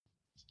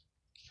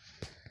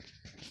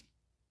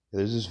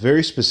There's this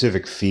very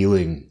specific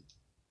feeling,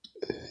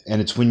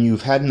 and it's when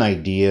you've had an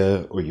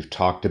idea or you've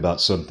talked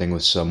about something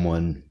with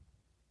someone.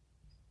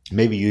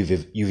 Maybe you've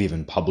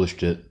even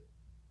published it,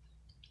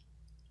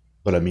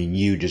 but I mean,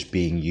 you just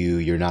being you,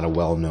 you're not a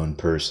well-known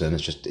person.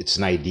 It's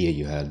an idea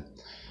you had.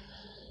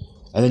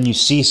 And then you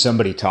see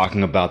somebody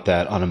talking about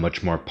that on a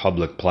much more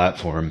public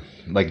platform.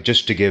 Like,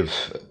 just to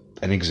give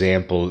an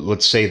example,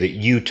 let's say that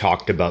you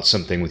talked about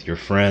something with your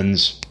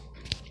friends,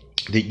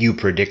 that you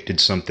predicted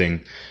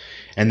something,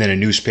 and then a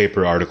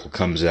newspaper article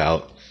comes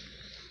out,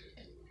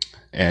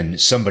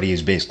 and somebody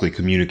is basically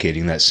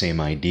communicating that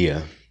same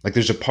idea. Like,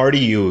 there's a part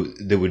of you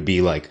that would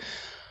be like,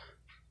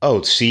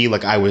 oh, see,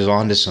 like, I was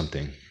onto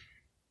something.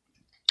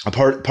 A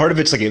part of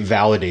it's like it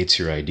validates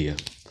your idea.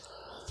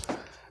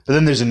 But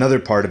then there's another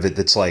part of it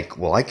that's like,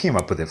 well, I came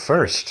up with it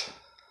first.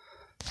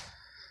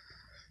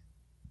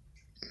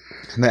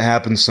 And that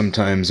happens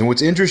sometimes. And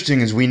what's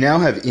interesting is we now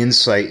have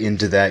insight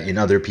into that in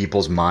other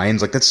people's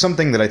minds. Like, that's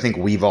something that I think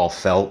we've all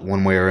felt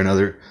one way or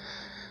another.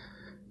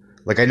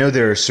 Like, I know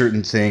there are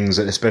certain things,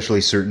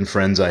 especially certain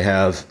friends I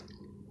have,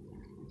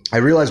 I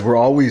realize we're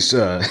always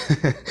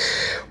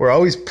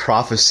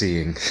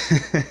prophesying.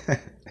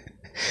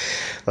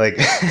 Like,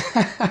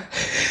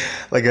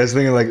 like I was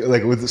thinking,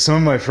 like with some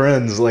of my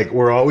friends, like,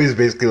 we're always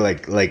basically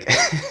like,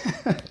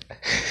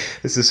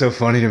 this is so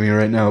funny to me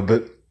right now,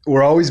 but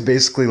we're always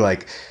basically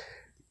like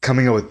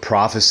coming up with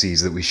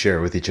prophecies that we share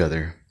with each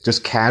other.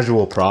 Just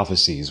casual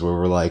prophecies where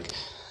we're like,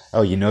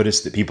 oh, you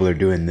notice that people are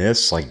doing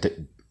this? Like,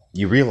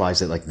 you realize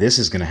that, like, this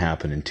is going to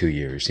happen in 2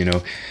 years, you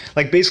know?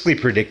 Like, basically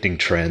predicting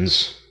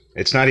trends.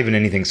 It's not even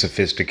anything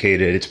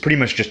sophisticated. It's pretty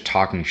much just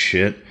talking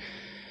shit.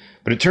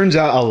 But it turns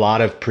out a lot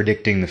of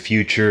predicting the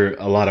future,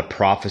 a lot of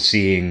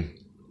prophesying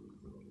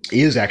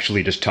is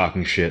actually just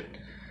talking shit.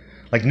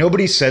 Like,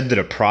 nobody said that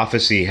a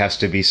prophecy has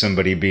to be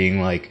somebody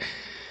being like,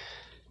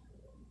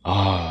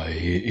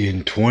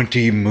 in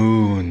 20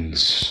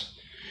 moons,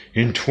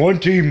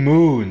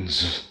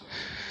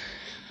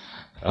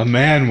 a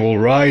man will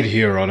ride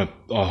here on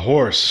a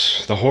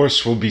horse. The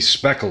horse will be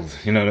speckled.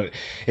 You know,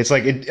 it's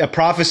like a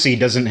prophecy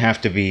doesn't have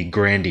to be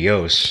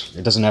grandiose.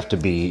 It doesn't have to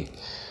be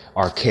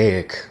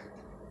archaic.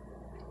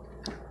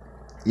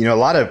 You know, a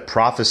lot of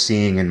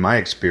prophesying in my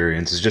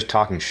experience is just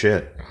talking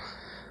shit.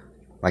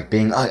 Like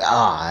being,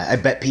 I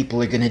bet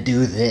people are going to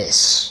do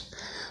this.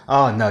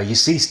 Oh, no, you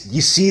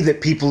see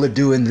that people are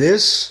doing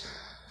this?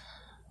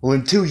 Well,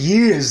 in 2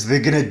 years,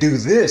 they're going to do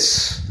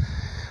this.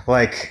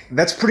 Like,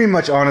 that's pretty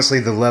much, honestly,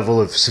 the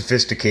level of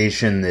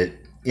sophistication that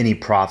any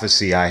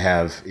prophecy I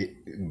have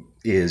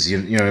is. You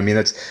know what I mean?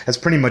 That's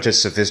pretty much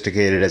as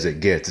sophisticated as it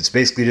gets. It's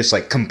basically just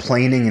like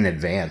complaining in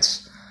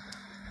advance.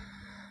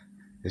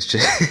 It's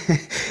just,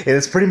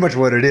 it's pretty much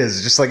what it is.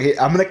 It's just like, hey,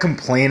 I'm going to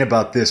complain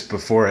about this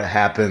before it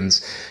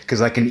happens because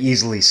I can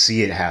easily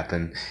see it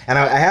happen. And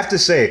I have to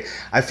say,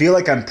 I feel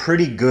like I'm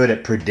pretty good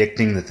at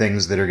predicting the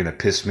things that are going to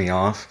piss me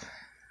off.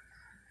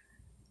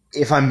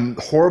 If I'm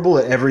horrible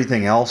at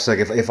everything else, like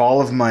if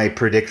all of my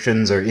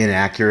predictions are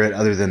inaccurate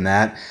other than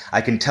that,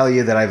 I can tell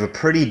you that I have a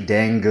pretty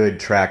dang good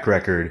track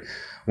record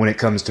when it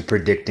comes to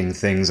predicting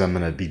things I'm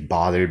going to be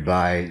bothered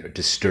by,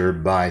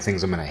 disturbed by,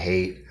 things I'm going to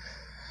hate.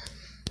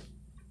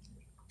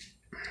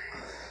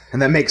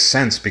 And that makes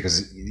sense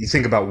because you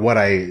think about what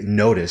I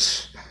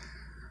notice,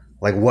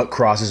 like what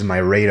crosses my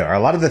radar. A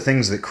lot of the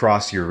things that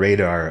cross your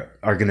radar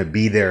are going to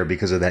be there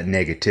because of that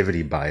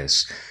negativity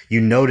bias. You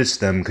notice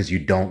them because you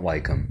don't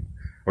like them.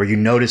 Or you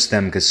notice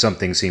them because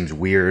something seems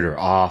weird or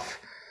off.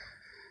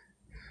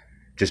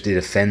 Just it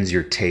offends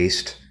your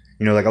taste.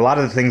 You know, like a lot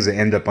of the things that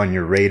end up on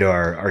your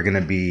radar are going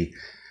to be,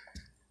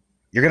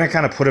 you're going to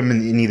kind of put them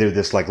in either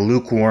this like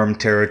lukewarm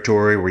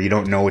territory where you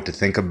don't know what to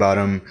think about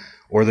them,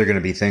 or they're going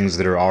to be things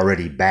that are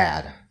already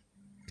bad.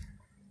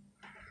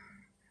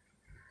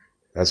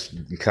 That's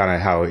kind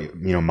of how, you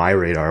know, my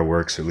radar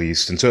works, at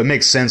least. And so it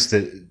makes sense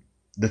that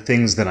the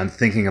things that I'm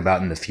thinking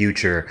about in the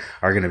future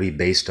are going to be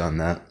based on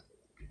that.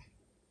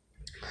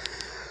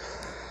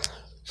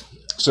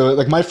 So,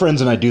 like, my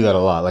friends and I do that a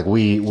lot. Like,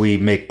 we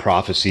make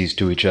prophecies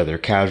to each other,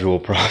 casual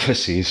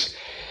prophecies.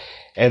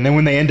 And then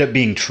when they end up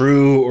being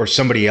true, or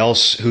somebody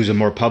else who's a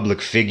more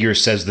public figure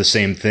says the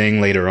same thing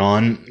later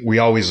on, we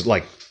always,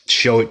 like,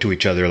 show it to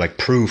each other, like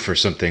proof or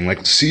something.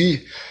 Like,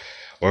 see?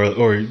 Or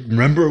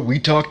remember, we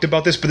talked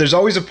about this? But there's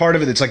always a part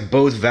of it that's, like,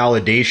 both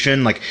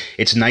validation. Like,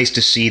 it's nice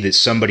to see that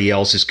somebody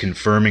else is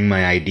confirming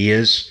my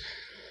ideas.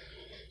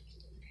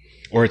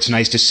 Or it's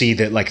nice to see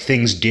that, like,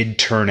 things did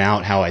turn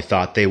out how I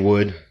thought they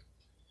would.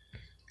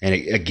 And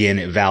it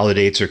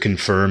validates or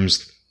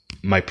confirms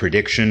my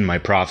prediction, my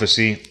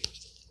prophecy.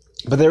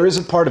 But there is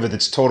a part of it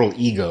that's total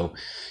ego.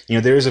 You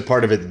know, there is a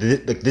part of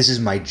it, like, this is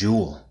my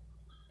jewel.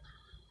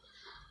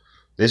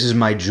 This is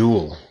my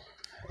jewel.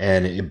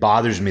 And it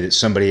bothers me that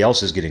somebody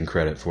else is getting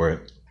credit for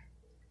it.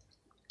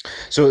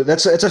 So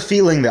that's a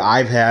feeling that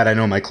I've had. I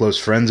know my close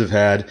friends have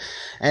had.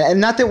 And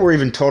not that we're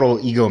even total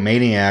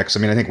egomaniacs. I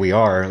mean, I think we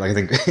are. Like,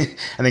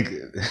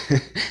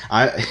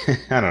 I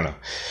don't know.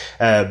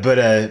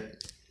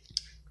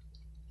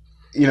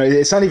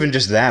 it's not even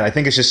just that. I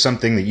think it's just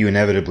something that you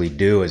inevitably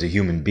do as a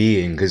human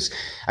being, because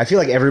I feel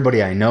like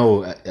everybody I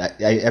know,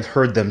 I've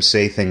heard them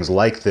say things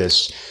like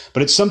this,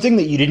 but it's something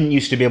that you didn't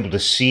used to be able to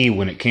see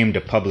when it came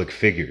to public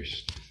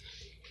figures.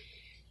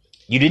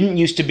 You didn't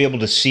used to be able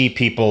to see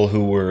people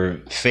who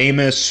were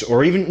famous,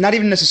 or even not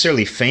even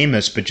necessarily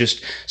famous, but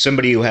just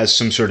somebody who has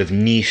some sort of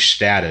niche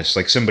status,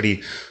 like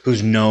somebody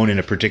who's known in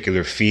a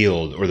particular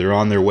field, or they're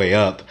on their way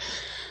up.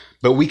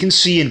 But we can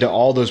see into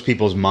all those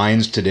people's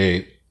minds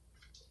today.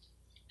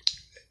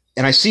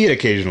 And I see it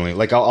occasionally.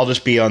 Like I'll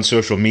just be on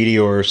social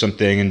media or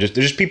something, and there's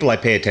just people I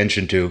pay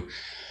attention to.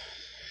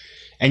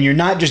 And you're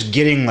not just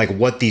getting like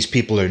what these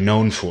people are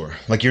known for.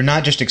 Like you're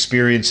not just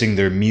experiencing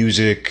their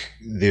music,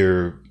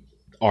 their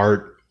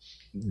art,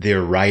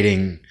 their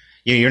writing.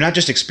 You're not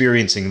just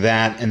experiencing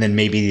that and then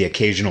maybe the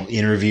occasional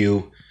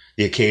interview,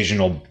 the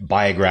occasional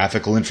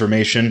biographical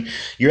information.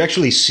 You're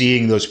actually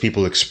seeing those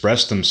people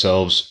express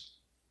themselves.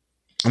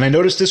 And I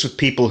noticed this with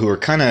people who are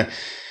kind of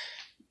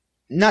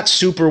not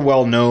super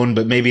well known,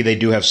 but maybe they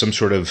do have some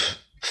sort of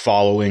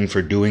following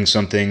for doing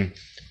something,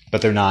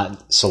 but they're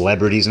not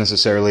celebrities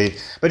necessarily,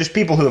 but just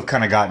people who have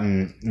kind of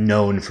gotten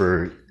known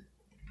for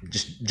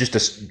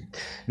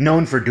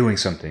known for doing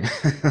something.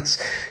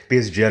 Let's be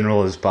as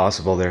general as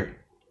possible there.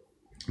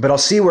 But I'll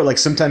see where like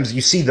sometimes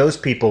you see those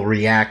people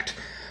react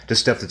to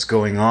stuff that's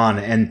going on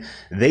and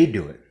they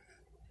do it.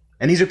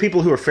 And these are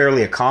people who are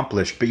fairly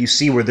accomplished, but you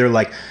see where they're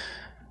like,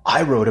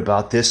 I wrote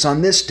about this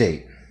on this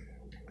date.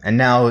 And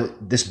now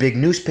this big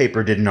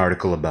newspaper did an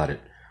article about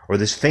it. Or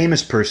this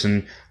famous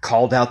person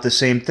called out the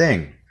same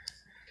thing.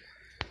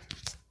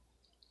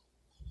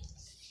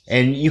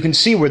 And you can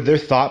see where their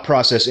thought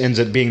process ends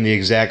up being the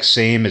exact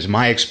same as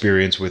my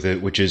experience with it,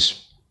 which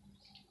is,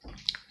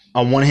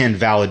 on one hand,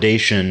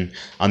 validation.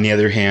 On the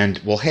other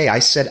hand, well, hey, I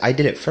said I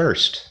did it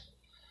first.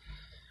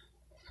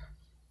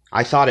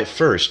 I thought it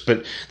first.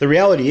 But the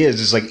reality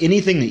is like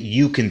anything that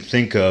you can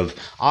think of,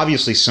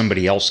 obviously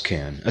somebody else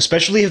can,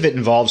 especially if it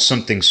involves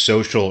something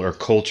social or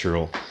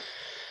cultural.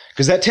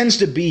 Because that tends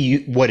to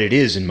be what it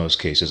is in most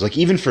cases. Like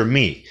even for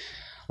me,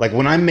 like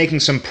when I'm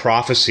making some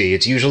prophecy,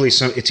 it's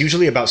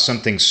usually about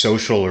something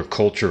social or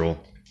cultural.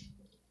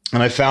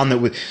 And I found that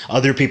with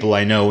other people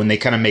I know, when they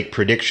kind of make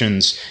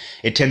predictions,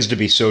 it tends to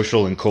be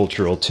social and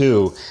cultural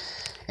too.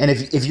 And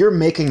if you're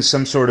making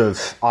some sort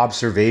of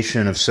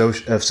observation of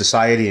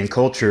society and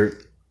culture,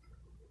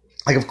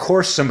 like of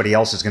course somebody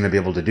else is going to be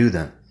able to do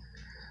that.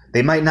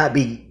 They might not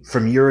be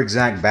from your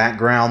exact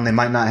background, they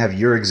might not have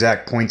your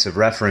exact points of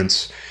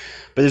reference,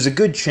 but there's a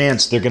good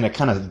chance they're going to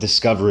kind of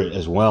discover it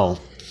as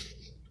well.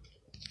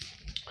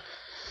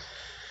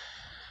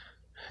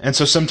 And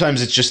so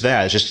sometimes it's just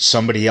that. It's just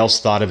somebody else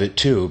thought of it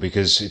too,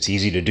 because it's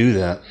easy to do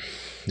that.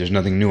 There's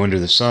nothing new under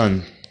the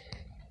sun.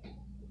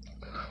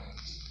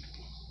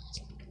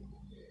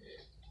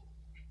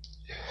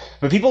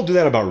 But people do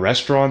that about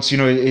restaurants.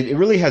 It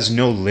really has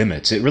no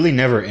limits. It really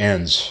never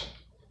ends.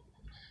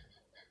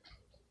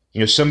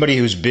 Somebody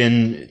who's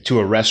been to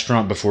a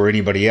restaurant before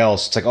anybody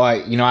else, it's like,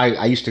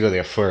 I used to go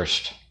there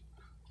first.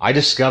 I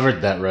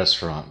discovered that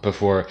restaurant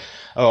before.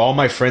 Oh, all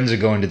my friends are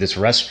going to this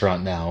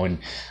restaurant now, and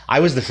I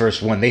was the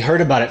first one. They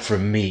heard about it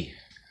from me.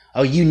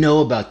 Oh, you know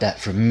about that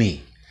from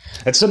me.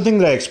 That's something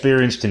that I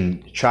experienced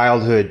in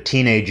childhood,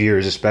 teenage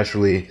years,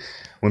 especially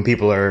when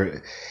people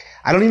are.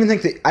 I don't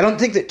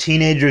think that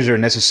teenagers are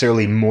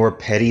necessarily more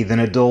petty than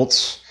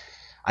adults.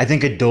 I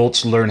think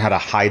adults learn how to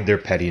hide their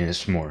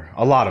pettiness more.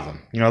 A lot of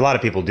them. A lot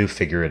of people do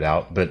figure it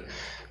out, but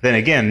then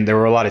again, there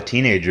were a lot of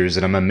teenagers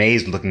that I'm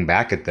amazed looking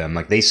back at them.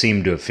 Like they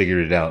seem to have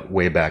figured it out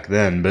way back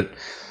then, but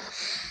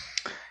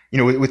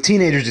with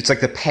teenagers, it's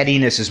like the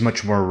pettiness is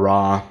much more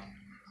raw.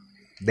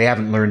 They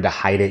haven't learned to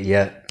hide it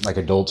yet, like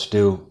adults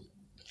do.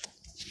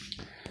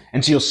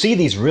 And so you'll see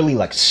these really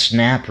like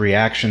snap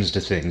reactions to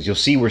things. You'll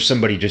see where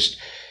somebody just,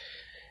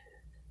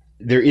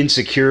 their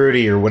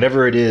insecurity or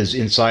whatever it is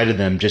inside of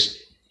them, just,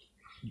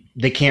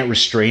 they can't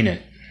restrain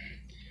it.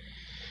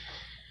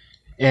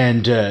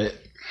 And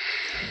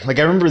like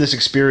I remember this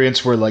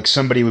experience where like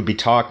somebody would be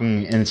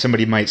talking and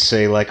somebody might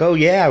say like, oh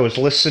yeah, I was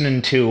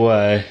listening to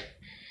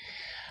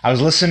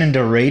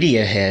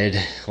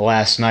Radiohead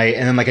last night,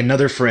 and then like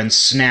another friend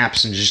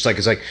snaps and just like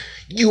is like,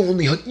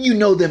 you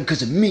know them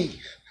because of me.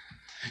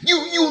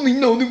 You only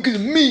know them because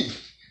of me.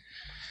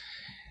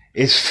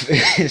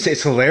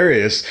 It's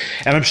hilarious,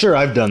 and I'm sure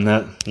I've done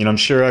that. I'm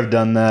sure I've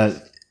done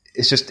that.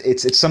 It's just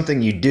it's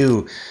something you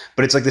do,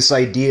 but it's like this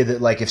idea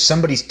that like if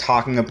somebody's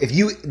talking up,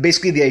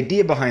 the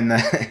idea behind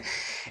that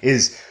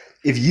is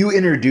if you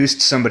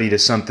introduced somebody to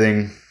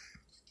something.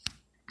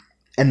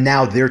 And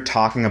now they're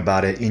talking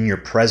about it in your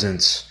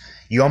presence,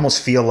 you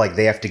almost feel like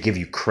they have to give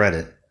you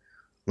credit.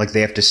 Like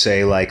they have to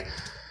say like,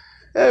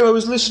 oh, I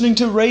was listening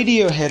to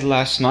Radiohead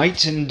last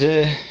night and,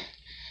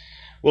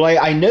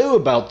 I know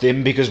about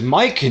them because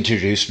Mike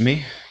introduced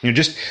me.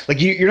 Just like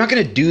you're not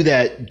going to do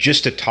that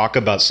just to talk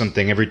about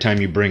something every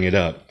time you bring it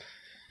up.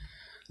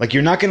 Like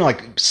you're not going to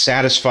like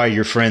satisfy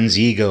your friend's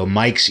ego,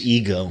 Mike's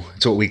ego.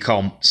 It's what we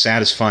call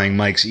satisfying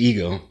Mike's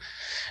ego.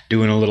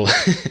 doing a little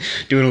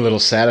doing a little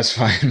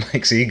satisfying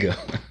Mike's ego.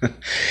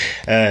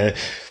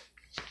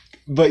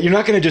 But you're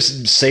not going to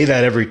just say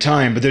that every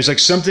time. But there's like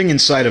something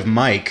inside of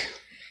Mike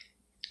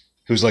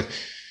who's like,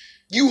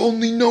 you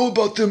only know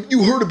about them.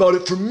 You heard about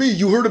it from me.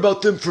 You heard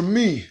about them from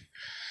me.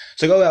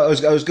 It's like, oh,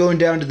 I was going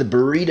down to the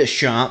burrito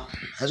shop.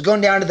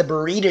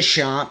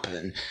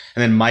 And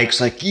then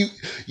Mike's like,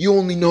 you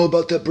only know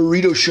about that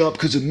burrito shop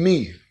because of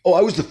me. Oh,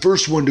 I was the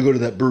first one to go to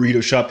that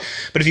burrito shop.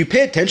 But if you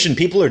pay attention,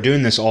 people are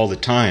doing this all the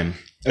time.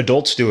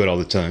 Adults do it all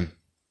the time.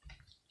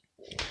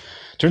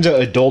 Turns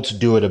out adults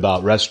do it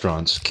about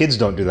restaurants. Kids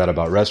don't do that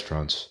about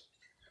restaurants.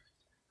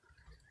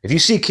 If you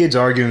see kids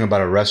arguing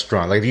about a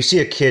restaurant, like if you see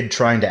a kid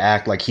trying to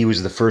act like he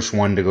was the first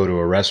one to go to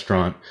a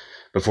restaurant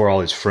before all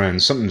his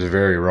friends, something's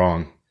very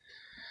wrong.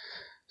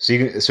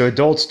 So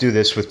adults do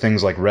this with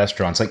things like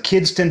restaurants. Like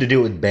kids tend to do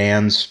it with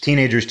bands.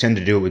 Teenagers tend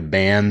to do it with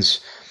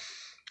bands.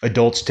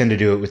 Adults tend to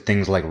do it with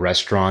things like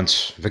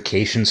restaurants,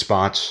 vacation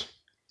spots.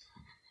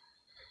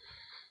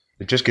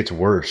 It just gets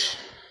worse.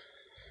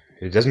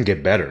 It doesn't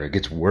get better. It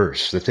gets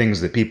worse. The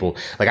things that people...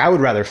 Like, I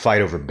would rather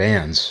fight over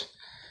bands.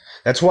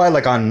 That's why,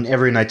 like, on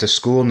every night's a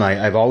school night,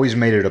 I've always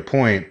made it a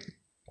point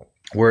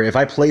where if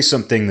I play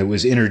something that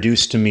was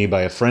introduced to me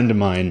by a friend of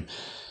mine,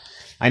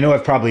 I know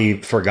I've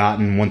probably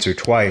forgotten once or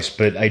twice,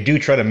 but I do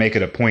try to make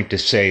it a point to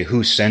say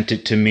who sent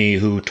it to me,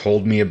 who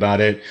told me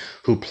about it,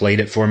 who played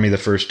it for me the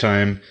first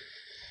time.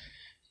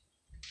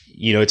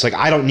 You know, it's like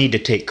I don't need to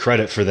take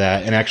credit for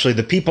that. And actually,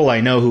 the people I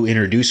know who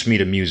introduce me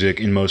to music,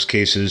 in most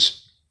cases...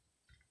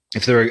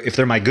 If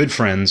they're my good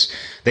friends,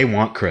 they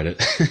want credit.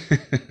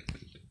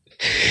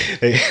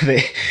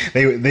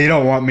 they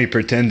don't want me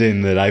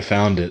pretending that I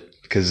found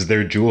it because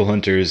they're jewel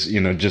hunters,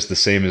 you know, just the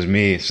same as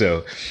me.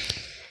 So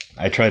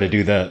I try to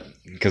do that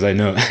because I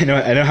know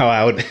how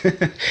I would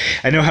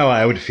I know how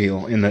I would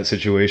feel in that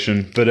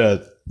situation. But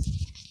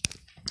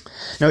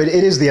no, it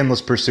is the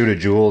endless pursuit of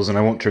jewels, and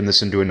I won't turn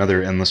this into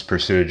another endless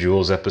pursuit of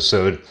jewels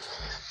episode.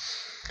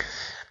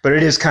 But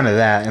it is kind of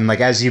that. And like,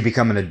 as you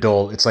become an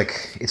adult, it's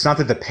like, it's not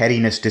that the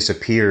pettiness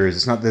disappears.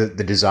 It's not the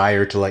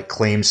desire to like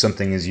claim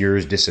something as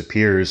yours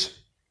disappears.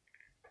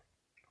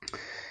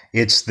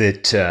 It's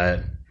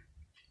that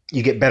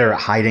you get better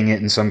at hiding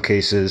it in some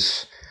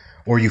cases,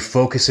 or you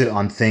focus it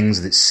on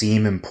things that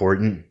seem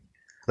important.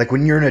 Like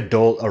when you're an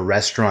adult, a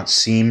restaurant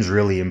seems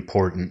really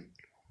important.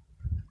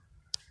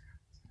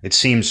 It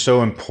seems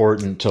so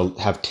important to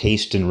have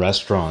taste in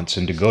restaurants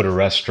and to go to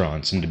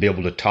restaurants and to be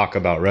able to talk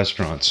about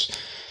restaurants.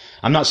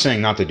 I'm not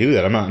saying not to do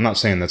that. I'm not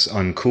saying that's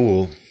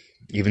uncool,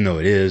 even though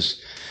it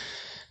is.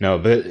 No,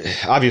 but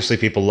obviously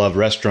people love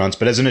restaurants.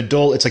 But as an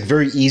adult, it's like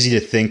very easy to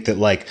think that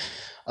like,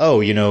 oh,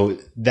 you know,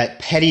 that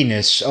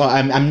pettiness. Oh,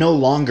 I'm no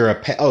longer a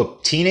pet. Oh,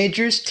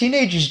 teenagers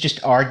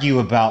just argue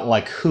about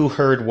like who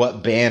heard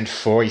what band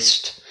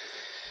first.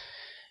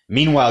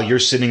 Meanwhile, you're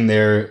sitting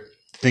there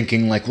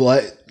thinking like,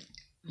 well,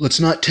 let's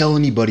not tell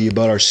anybody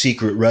about our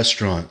secret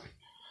restaurant.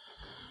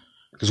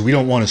 Because we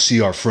don't want to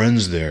see our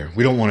friends there.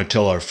 We don't want to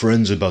tell our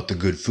friends about the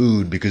good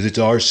food because it's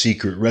our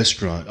secret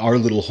restaurant, our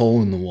little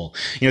hole in the wall.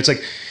 You know, it's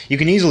like you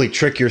can easily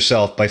trick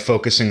yourself by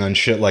focusing on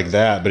shit like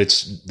that, but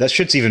that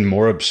shit's even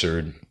more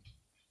absurd.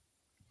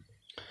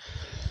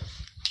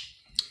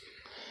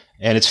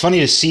 And it's funny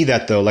to see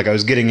that, though, like I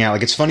was getting at.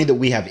 Like, it's funny that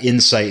we have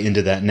insight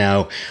into that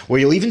now, where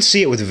you'll even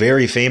see it with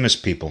very famous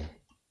people.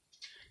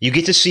 You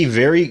get to see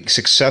very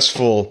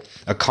successful,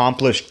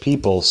 accomplished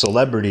people,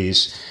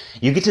 celebrities.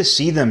 You get to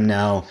see them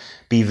now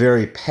be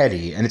very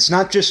petty. And it's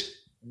not just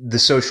the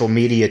social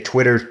media,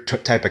 Twitter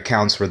type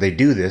accounts where they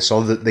do this,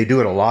 although they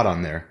do it a lot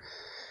on there.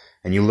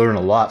 And you learn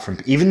a lot from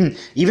even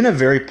a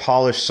very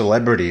polished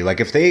celebrity. Like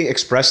if they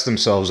express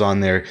themselves on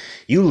there,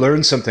 you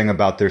learn something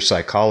about their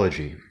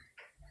psychology.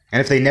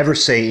 And if they never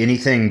say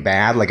anything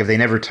bad, like if they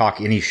never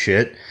talk any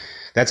shit,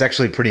 that's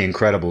actually pretty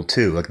incredible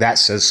too. Like that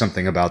says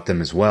something about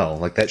them as well.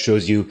 Like that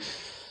shows you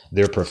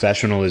their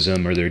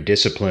professionalism or their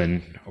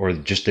discipline or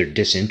just their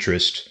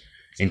disinterest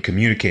in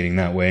communicating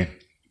that way.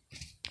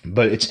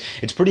 But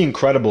it's pretty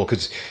incredible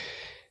because,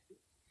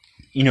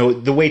 you know,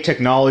 the way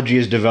technology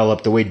is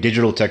developed, the way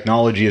digital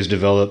technology is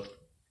developed,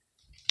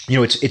 you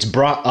know, it's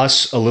brought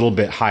us a little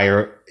bit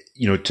higher,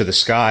 you know, to the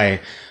sky,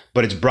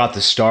 but it's brought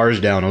the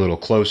stars down a little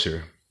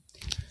closer.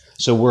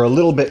 So we're a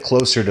little bit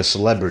closer to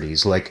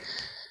celebrities. Like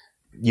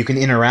you can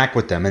interact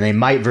with them and they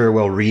might very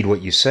well read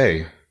what you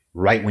say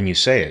right when you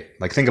say it.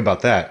 Like think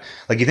about that.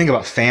 Like you think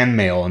about fan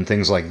mail and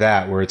things like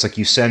that, where it's like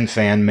you send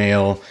fan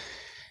mail,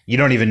 you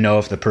don't even know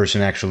if the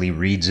person actually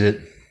reads it.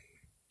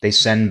 They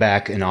send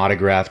back an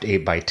autographed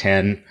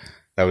 8x10.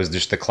 That was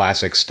just the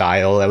classic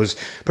style. That was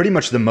pretty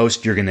much the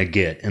most you're going to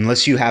get,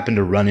 unless you happen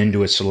to run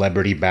into a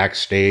celebrity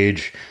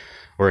backstage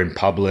or in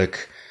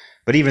public.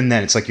 But even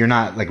then, it's like you're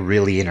not like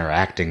really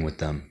interacting with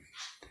them.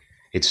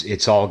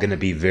 It's all going to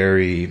be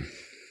very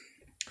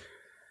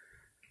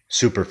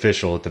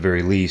superficial at the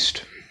very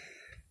least.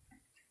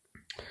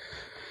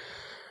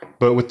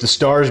 But with the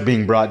stars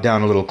being brought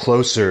down a little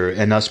closer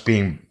and us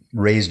being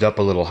raised up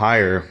a little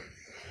higher,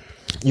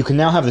 you can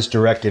now have this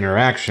direct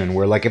interaction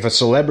where like if a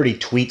celebrity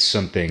tweets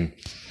something,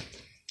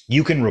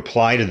 you can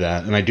reply to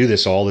that, and I do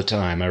this all the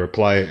time. I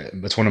reply.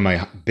 That's one of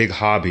my big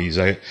hobbies.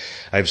 I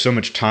have so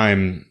much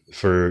time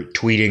for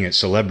tweeting at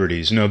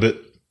celebrities. No, but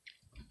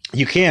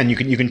you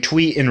can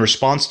tweet in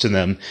response to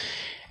them,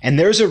 and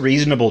there's a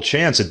reasonable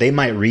chance that they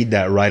might read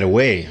that right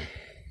away,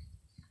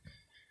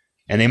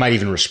 and they might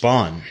even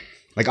respond.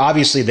 Like,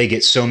 obviously, they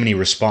get so many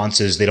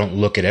responses, they don't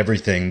look at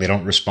everything. They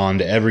don't respond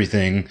to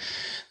everything.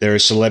 There are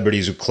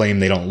celebrities who claim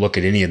they don't look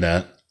at any of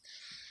that.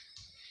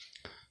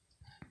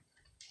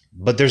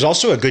 But there's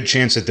also a good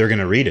chance that they're going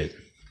to read it.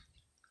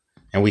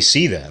 And we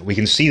see that. We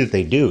can see that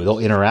they do. They'll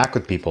interact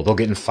with people. They'll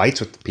get in fights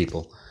with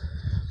people.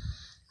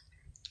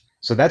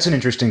 So that's an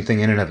interesting thing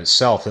in and of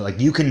itself. That, like,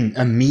 you can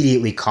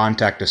immediately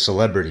contact a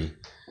celebrity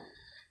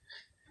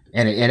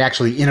and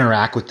actually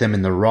interact with them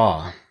in the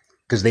raw.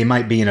 Because they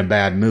might be in a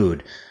bad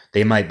mood.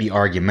 They might be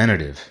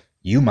argumentative.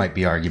 You might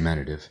be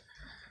argumentative.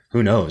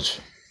 Who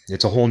knows?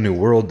 It's a whole new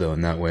world, though,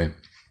 in that way.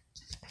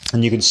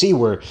 And you can see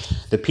where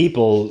the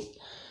people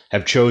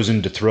have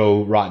chosen to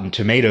throw rotten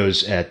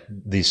tomatoes at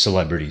these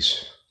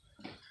celebrities.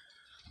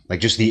 Like,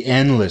 just the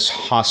endless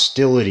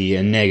hostility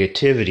and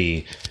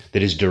negativity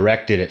that is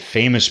directed at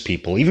famous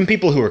people, even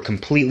people who are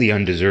completely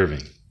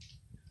undeserving.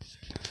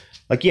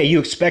 Like, yeah, you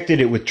expected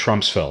it with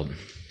Trumpsfeld.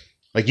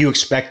 Like, you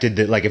expected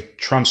that, like, if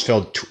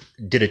Trumpsfeld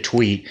did a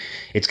tweet,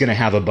 it's going to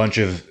have a bunch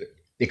of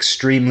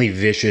extremely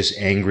vicious,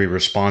 angry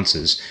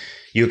responses.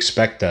 You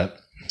expect that.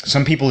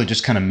 Some people, it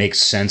just kind of makes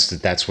sense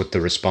that that's what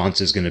the response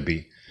is going to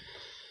be.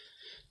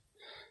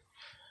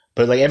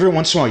 But, like, every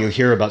once in a while, you'll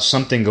hear about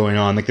something going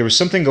on. Like, there was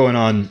something going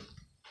on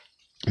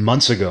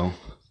months ago.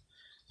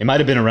 It might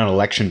have been around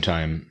election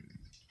time.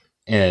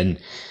 And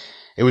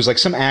it was like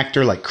some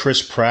actor like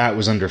Chris Pratt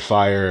was under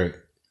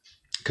fire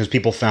because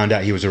people found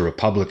out he was a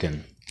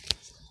Republican.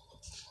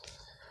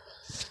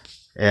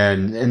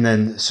 And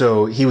then,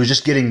 so he was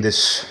just getting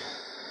this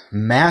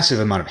massive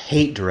amount of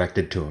hate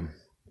directed to him.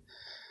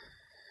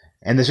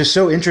 And this is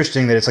so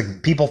interesting that it's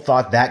like people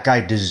thought that guy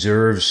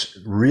deserves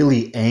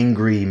really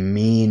angry,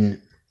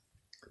 mean,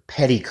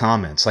 petty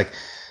comments. Like,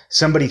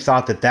 somebody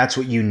thought that that's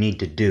what you need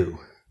to do.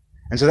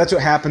 And so that's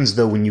what happens,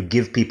 though, when you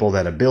give people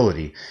that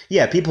ability.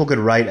 Yeah, people could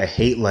write a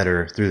hate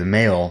letter through the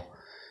mail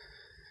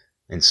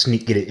and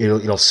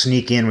it'll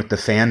sneak in with the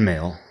fan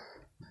mail.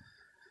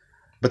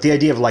 But the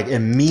idea of, like,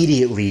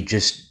 immediately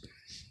just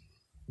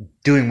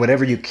doing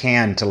whatever you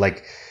can to,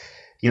 like,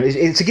 you know,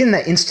 it's again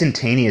that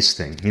instantaneous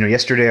thing. You know,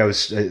 yesterday I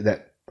was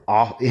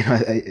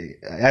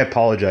I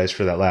apologize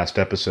for that last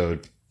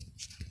episode.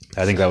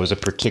 I think that was a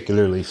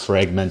particularly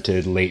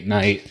fragmented late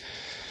night.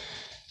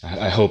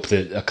 I hope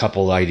that a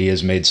couple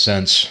ideas made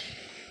sense.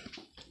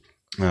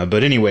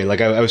 But anyway,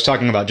 like I was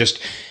talking about,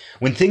 just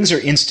when things are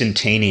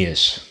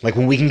instantaneous, like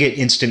when we can get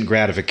instant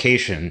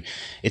gratification,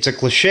 it's a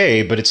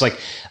cliche, but it's like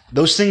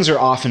those things are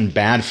often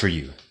bad for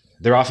you.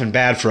 They're often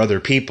bad for other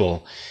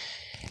people.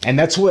 And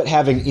that's what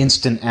having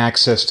instant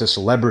access to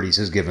celebrities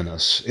has given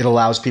us. It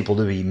allows people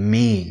to be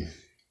mean.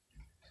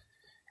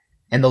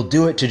 And they'll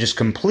do it to just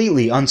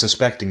completely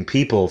unsuspecting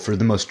people for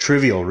the most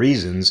trivial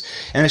reasons.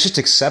 And it's just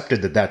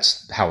accepted that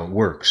that's how it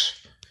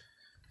works.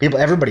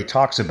 Everybody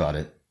talks about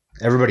it.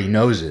 Everybody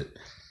knows it.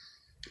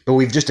 But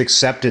we've just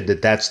accepted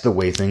that that's the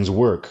way things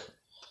work.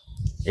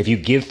 If you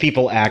give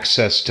people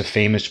access to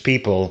famous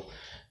people,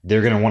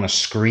 they're going to want to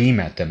scream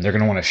at them. They're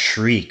going to want to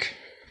shriek.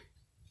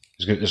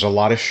 There's a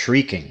lot of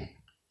shrieking,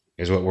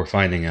 is what we're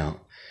finding out,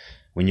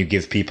 when you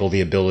give people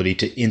the ability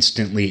to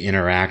instantly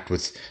interact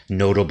with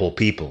notable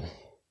people.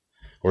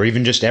 Or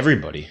even just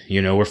everybody.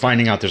 You know, we're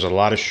finding out there's a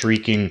lot of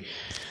shrieking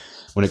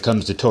when it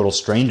comes to total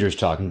strangers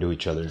talking to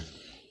each other.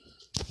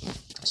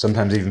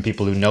 Sometimes even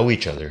people who know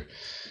each other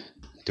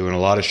doing a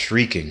lot of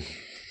shrieking.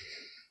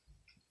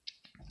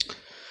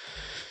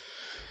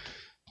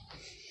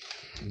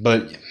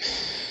 But,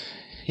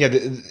 yeah,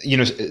 you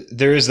know,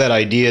 there is that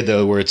idea,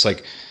 though, where it's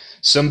like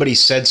somebody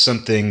said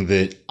something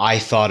that I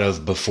thought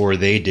of before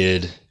they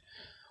did,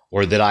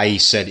 or that I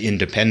said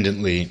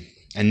independently.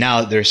 And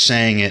now that they're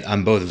saying it,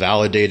 I'm both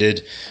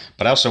validated,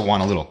 but I also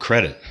want a little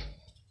credit.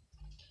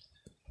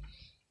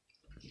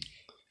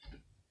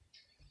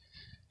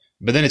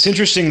 But then it's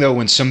interesting, though,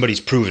 when somebody's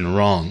proven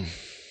wrong,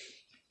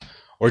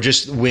 or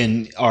just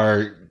when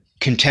our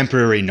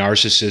contemporary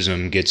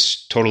narcissism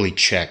gets totally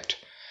checked.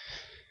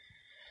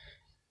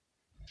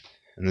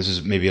 And this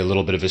is maybe a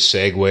little bit of a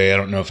segue. I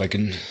don't know if I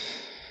can,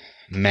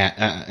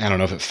 I don't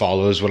know if it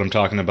follows what I'm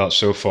talking about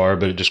so far,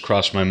 but it just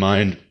crossed my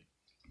mind.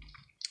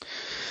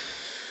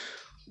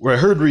 Where I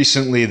heard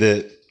recently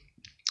that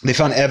they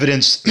found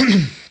evidence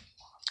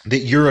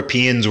that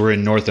Europeans were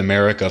in North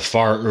America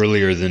far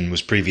earlier than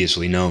was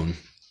previously known.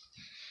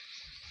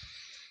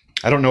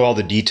 I don't know all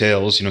the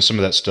details, you know, some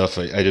of that stuff,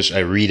 I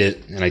read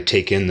it and I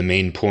take in the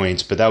main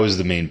points, but that was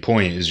the main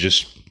point, is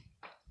just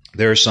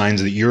there are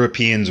signs that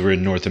Europeans were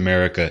in North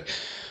America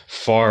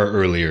far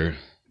earlier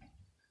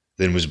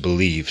than was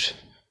believed.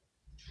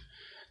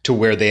 To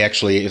where they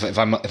actually, if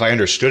I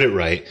understood it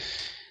right,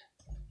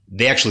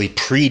 they actually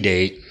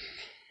predate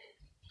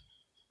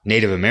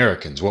Native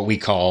Americans, what we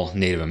call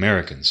Native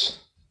Americans.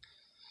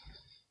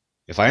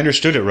 if I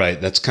understood it right,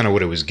 that's kind of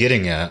what it was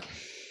getting at.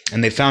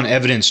 And they found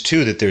evidence,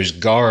 too, that there's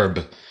garb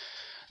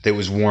that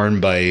was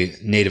worn by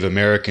Native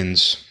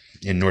Americans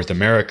in North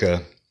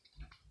America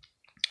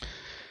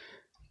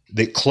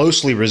that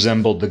closely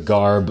resembled the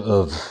garb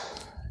of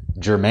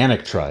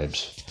Germanic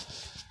tribes.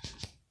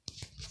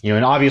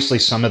 And obviously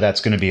some of that's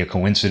going to be a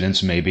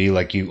coincidence, maybe,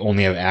 like you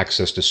only have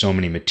access to so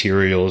many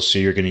materials, so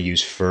you're going to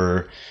use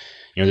fur.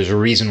 There's a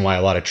reason why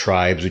a lot of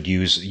tribes would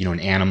use, an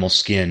animal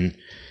skin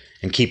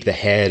and keep the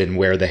head and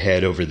wear the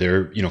head over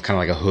their, kind of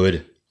like a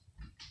hood.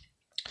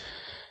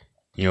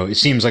 It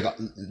seems like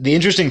the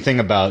interesting thing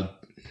about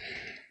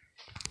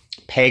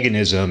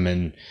paganism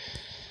and,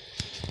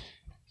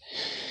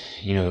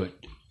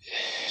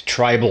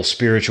 tribal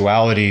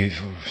spirituality,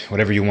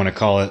 whatever you want to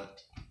call it,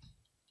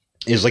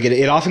 is like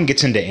it often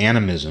gets into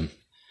animism.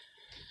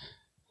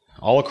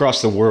 All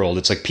across the world,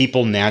 it's like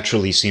people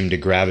naturally seem to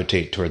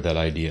gravitate toward that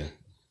idea.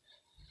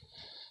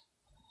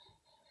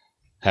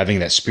 Having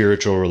that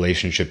spiritual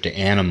relationship to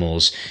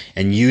animals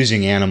and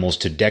using animals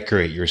to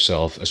decorate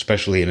yourself,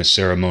 especially in a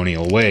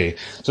ceremonial way.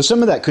 So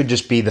some of that could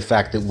just be the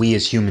fact that we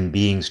as human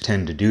beings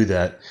tend to do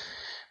that.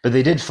 But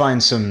they did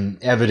find some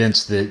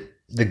evidence that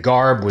the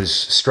garb was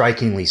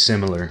strikingly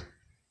similar.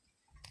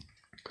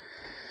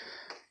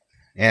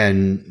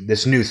 And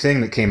this new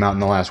thing that came out in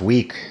the last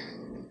week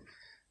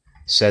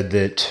said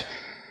that,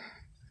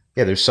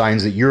 there's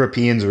signs that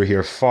Europeans were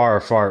here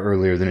far, far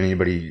earlier than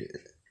anybody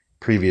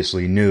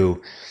previously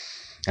knew.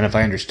 And if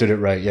I understood it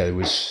right, it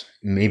was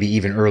maybe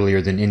even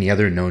earlier than any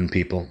other known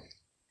people,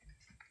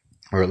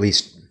 or at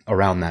least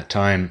around that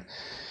time.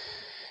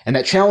 And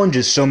that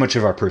challenges so much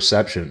of our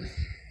perception.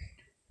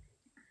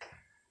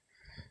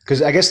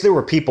 Because I guess there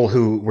were people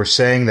who were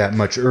saying that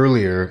much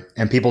earlier,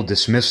 and people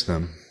dismissed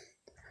them.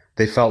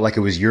 They felt like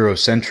it was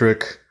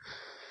Eurocentric.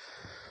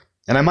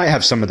 And I might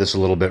have some of this a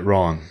little bit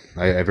wrong.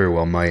 I very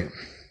well might.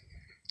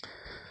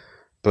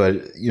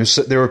 But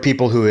so there were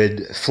people who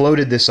had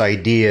floated this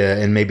idea,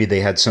 and maybe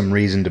they had some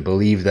reason to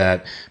believe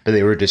that, but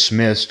they were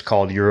dismissed,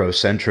 called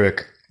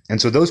Eurocentric.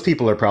 And so those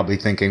people are probably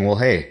thinking, well,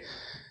 hey,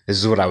 this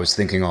is what I was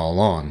thinking all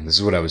along. This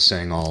is what I was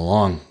saying all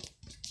along.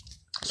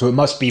 So it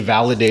must be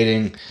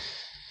validating,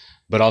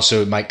 but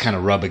also it might kind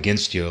of rub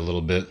against you a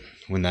little bit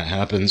when that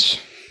happens.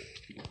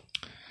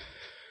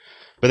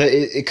 But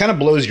it kind of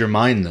blows your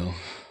mind, though.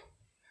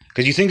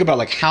 Because you think about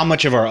like how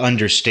much of our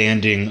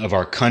understanding of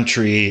our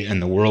country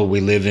and the world we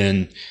live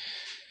in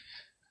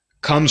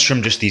comes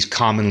from just these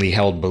commonly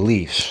held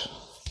beliefs.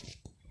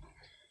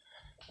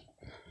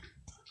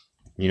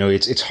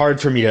 It's hard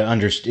for me to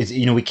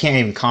understand. We can't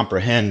even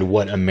comprehend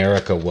what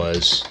America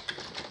was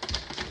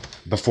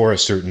before a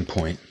certain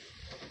point.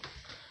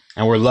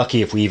 And we're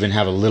lucky if we even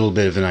have a little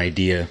bit of an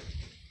idea.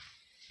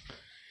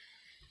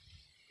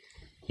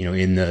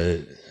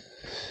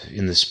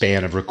 In the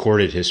span of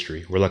recorded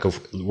history.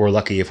 We're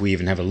lucky if we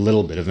even have a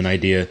little bit of an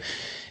idea.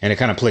 And it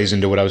kind of plays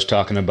into what I was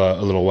talking about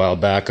a little while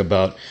back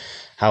about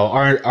how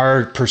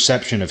our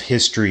perception of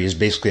history is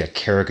basically a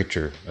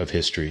caricature of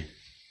history.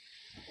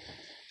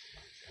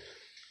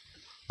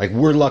 Like,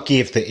 we're lucky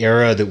if the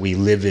era that we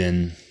live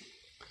in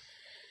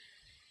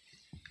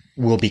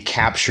will be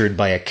captured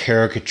by a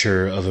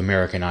caricature of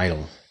American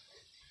Idol.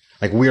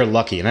 Like, we're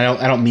lucky. And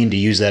I don't mean to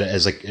use that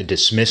as like a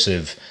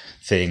dismissive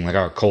thing, like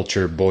our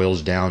culture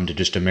boils down to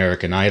just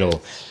American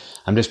Idol.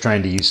 I'm just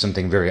trying to use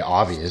something very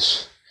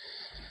obvious.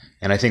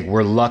 And I think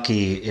we're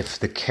lucky if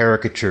the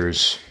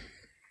caricatures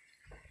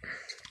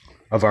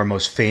of our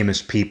most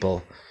famous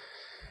people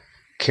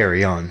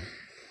carry on.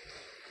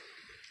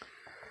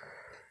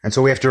 And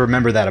so we have to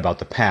remember that about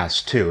the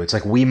past, too. It's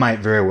like we might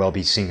very well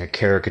be seeing a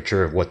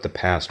caricature of what the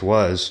past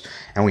was,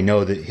 and we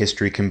know that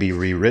history can be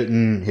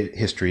rewritten,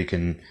 history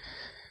can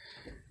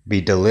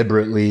be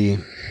deliberately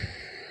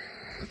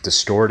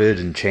distorted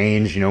and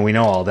changed. We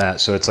know all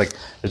that. So it's like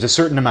there's a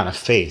certain amount of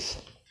faith.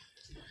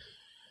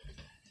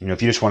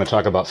 If you just want to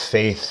talk about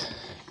faith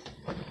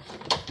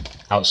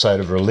outside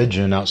of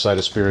religion, outside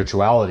of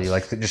spirituality,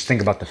 like just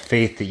think about the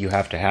faith that you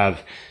have to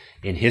have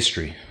in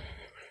history.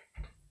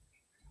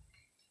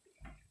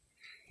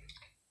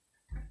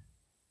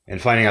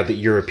 And finding out that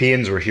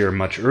Europeans were here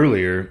much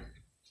earlier,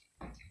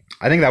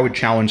 I think that would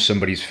challenge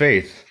somebody's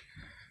faith.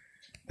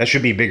 That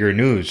should be bigger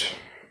news.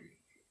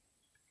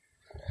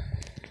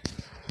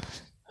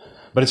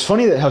 But it's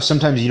funny that how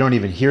sometimes you don't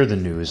even hear the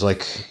news.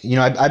 Like,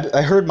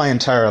 I heard my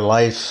entire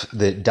life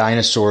that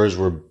dinosaurs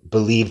were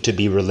believed to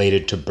be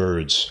related to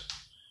birds.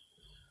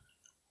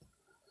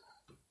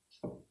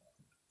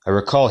 I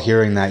recall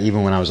hearing that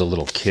even when I was a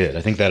little kid.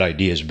 I think that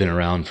idea has been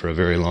around for a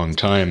very long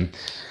time,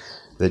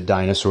 that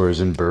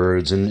dinosaurs and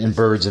birds, and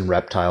birds and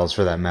reptiles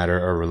for that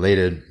matter, are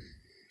related.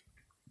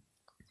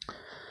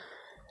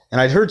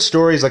 And I'd heard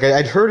stories, like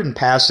I'd heard in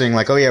passing,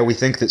 like, oh yeah, we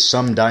think that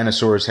some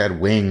dinosaurs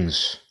had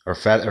wings, or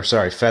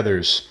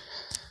feathers.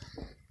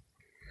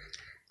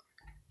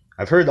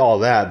 I've heard all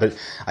that, but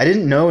I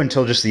didn't know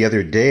until just the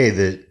other day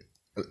that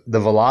the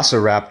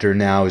velociraptor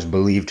now is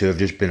believed to have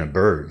just been a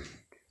bird.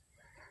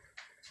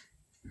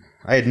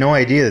 I had no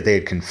idea that they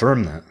had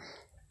confirmed that.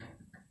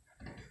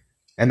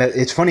 And that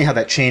it's funny how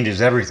that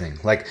changes everything.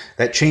 Like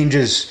that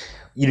changes,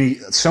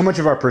 so much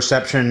of our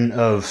perception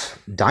of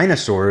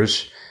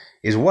dinosaurs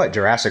is what?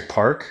 Jurassic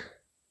Park?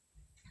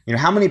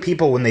 How many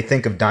people, when they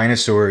think of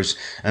dinosaurs,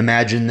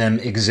 imagine them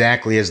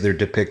exactly as they're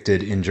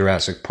depicted in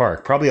Jurassic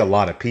Park? Probably a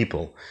lot of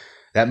people.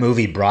 That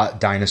movie brought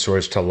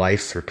dinosaurs to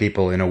life for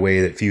people in a way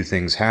that few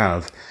things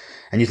have.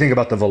 And you think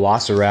about the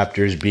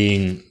velociraptors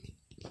being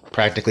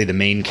practically the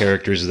main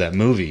characters of that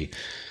movie,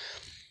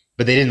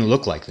 but they didn't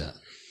look like that.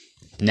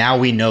 Now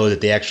we know that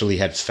they actually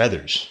had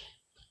feathers.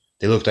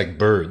 They looked like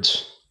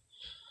birds.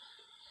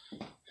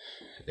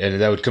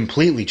 And that would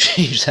completely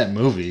change that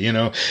movie,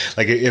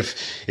 Like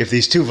if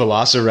these two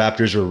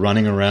velociraptors were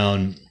running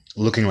around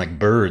looking like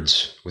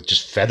birds with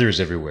just feathers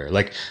everywhere.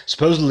 Like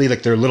supposedly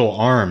like their little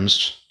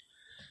arms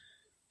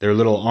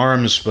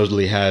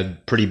supposedly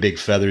had pretty big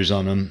feathers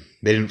on them.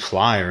 They didn't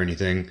fly or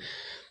anything.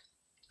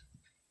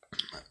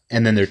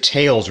 And then their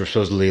tails were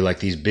supposedly like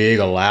these big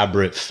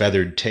elaborate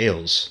feathered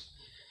tails.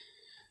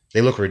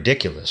 They look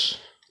ridiculous.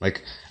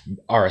 Like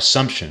our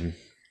assumption,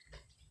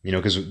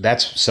 because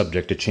that's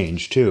subject to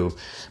change too.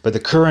 But the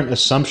current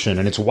assumption,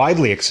 and it's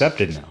widely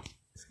accepted now,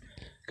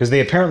 because they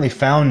apparently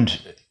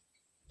found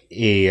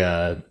a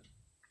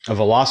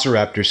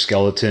velociraptor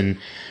skeleton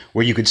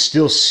where you could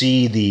still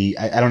see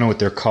I don't know what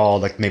they're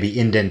called, like maybe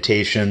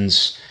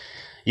indentations.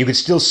 You could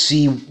still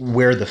see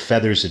where the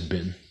feathers had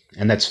been,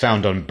 and that's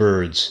found on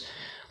birds,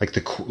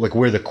 like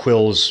where the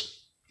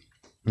quills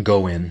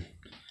go in.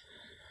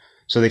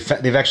 So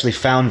they've actually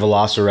found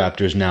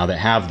velociraptors now that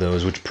have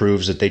those, which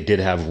proves that they did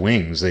have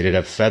wings. They did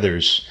have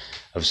feathers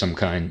of some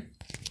kind.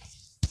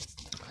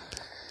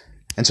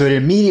 And so it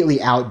immediately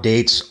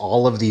outdates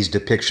all of these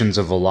depictions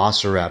of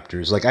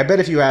velociraptors. Like, I bet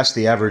if you ask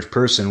the average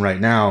person right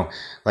now,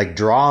 like,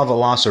 draw a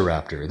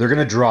velociraptor, they're going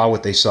to draw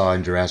what they saw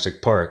in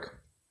Jurassic Park.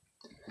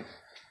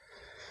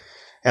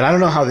 And I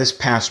don't know how this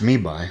passed me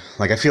by.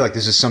 Like, I feel like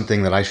this is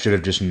something that I should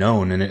have just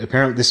known. And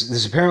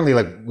this apparently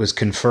like was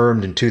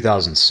confirmed in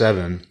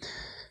 2007.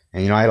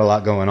 And, I had a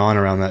lot going on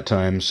around that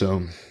time,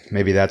 so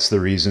maybe that's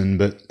the reason.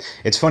 But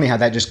it's funny how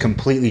that just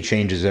completely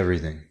changes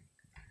everything.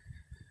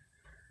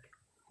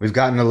 We've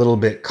gotten a little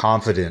bit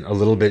confident, a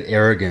little bit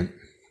arrogant.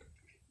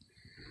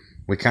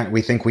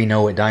 We think we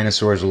know what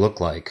dinosaurs look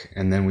like,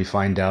 and then we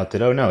find out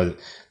that, oh no,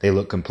 they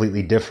look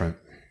completely different.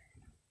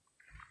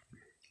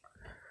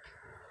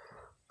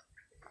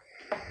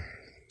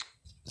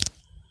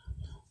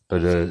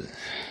 But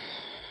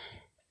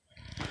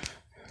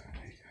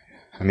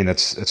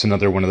that's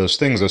another one of those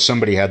things. Though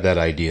somebody had that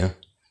idea.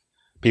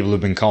 People have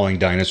been calling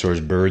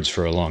dinosaurs birds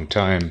for a long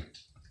time,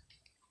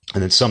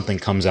 and then something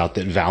comes out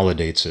that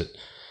validates it.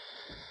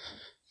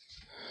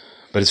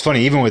 But it's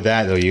funny, even with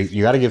that, though,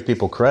 you got to give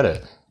people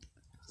credit.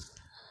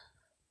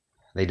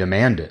 They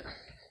demand it.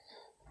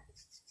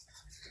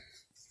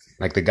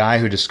 Like the guy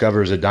who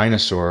discovers a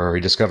dinosaur, or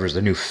he discovers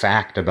the new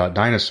fact about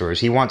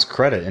dinosaurs, he wants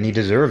credit, and he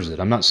deserves it.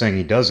 I'm not saying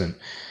he doesn't.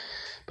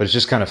 But it's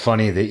just kind of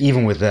funny that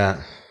even with that,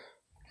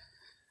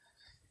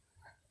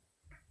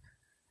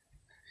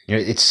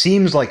 it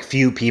seems like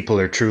few people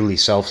are truly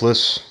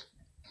selfless.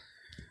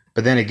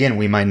 But then again,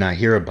 we might not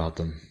hear about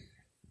them.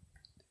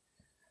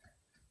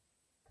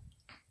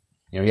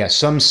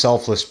 Some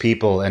selfless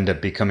people end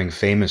up becoming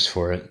famous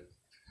for it.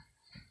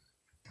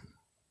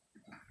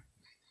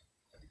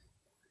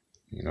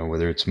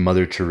 Whether it's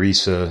Mother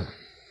Teresa.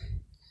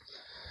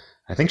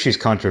 I think she's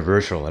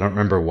controversial. I don't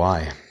remember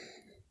why.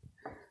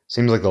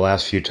 Seems like the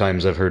last few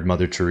times I've heard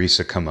Mother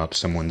Teresa come up,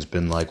 someone's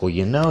been like, well,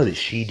 that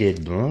she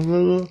did blah,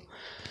 blah, blah.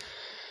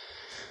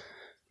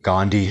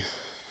 Gandhi.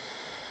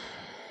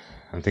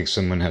 I think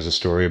someone has a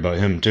story about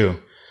him too.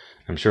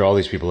 I'm sure all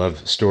these people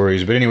have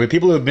stories. But anyway,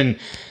 people who have been,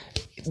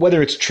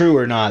 whether it's true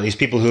or not, these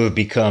people who have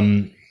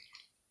become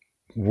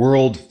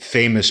world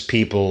famous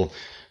people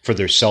for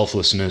their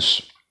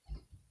selflessness,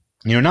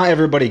 not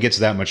everybody gets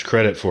that much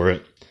credit for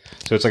it.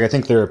 So it's like, I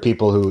think there are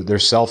people who they're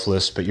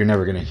selfless, but you're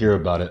never going to hear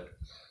about it.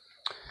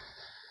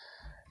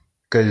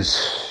 Because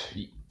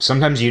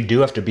sometimes you do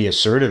have to be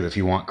assertive if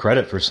you want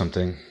credit for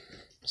something.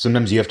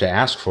 Sometimes you have to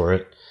ask for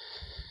it.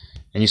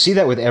 And you see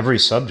that with every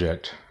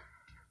subject.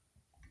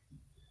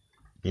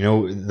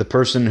 The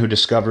person who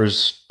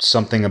discovers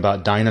something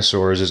about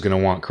dinosaurs is going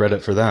to want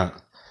credit for that.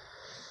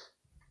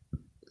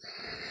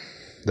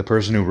 The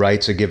person who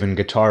writes a given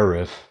guitar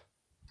riff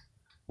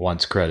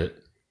wants credit.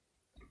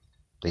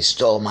 They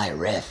stole my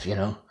riff,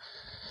 The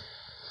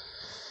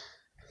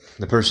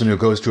person who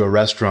goes to a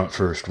restaurant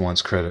first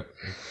wants credit.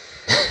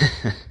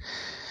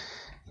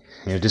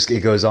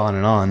 It goes on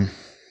and on.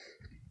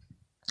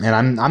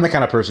 And I'm the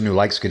kind of person who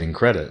likes getting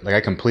credit. Like,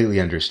 I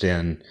completely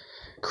understand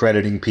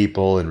crediting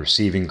people and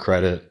receiving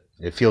credit.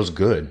 It feels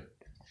good.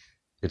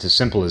 It's as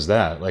simple as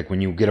that. Like,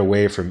 when you get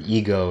away from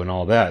ego and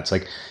all that, it's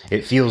like,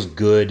 it feels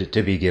good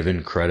to be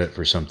given credit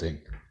for something.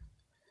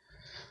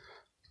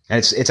 And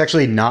it's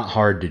actually not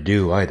hard to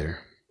do either.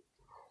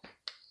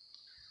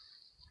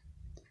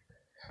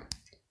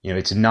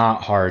 It's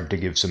not hard to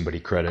give somebody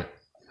credit.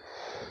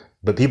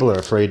 But people are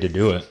afraid to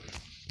do it.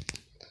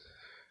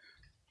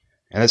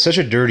 And it's such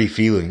a dirty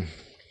feeling.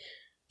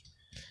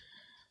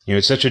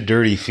 It's such a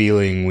dirty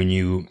feeling when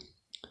you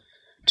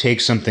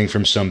take something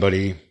from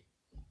somebody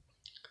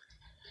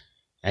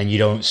and you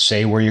don't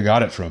say where you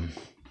got it from.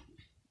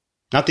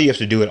 Not that you have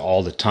to do it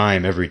all the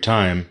time, every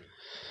time,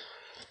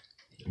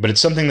 but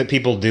it's something that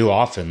people do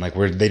often, like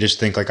where they just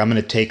think, like, I'm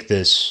going to take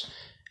this,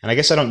 and I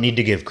guess I don't need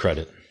to give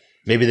credit.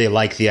 Maybe they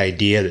like the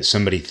idea that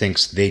somebody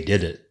thinks they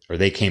did it, or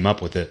they came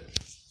up with it.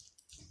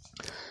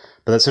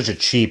 But that's such a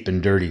cheap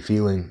and dirty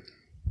feeling.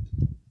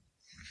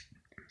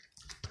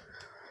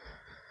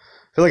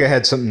 I feel like I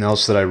had something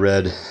else that I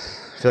read.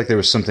 I feel like there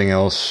was something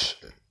else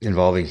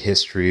involving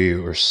history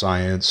or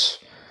science.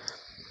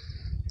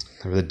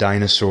 There were the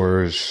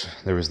dinosaurs.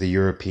 There was the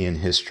European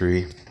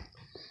history.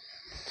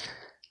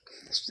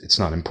 It's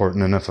not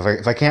important enough.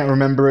 If I can't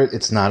remember it,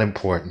 it's not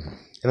important.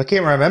 If I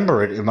can't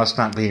remember it, it must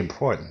not be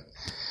important.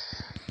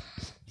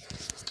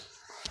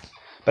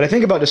 But I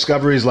think about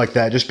discoveries like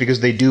that just because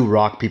they do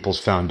rock people's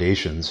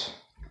foundations.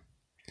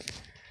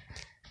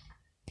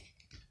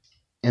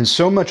 And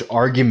so much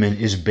argument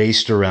is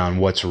based around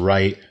what's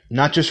right,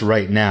 not just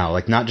right now,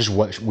 like not just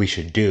what we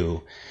should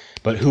do,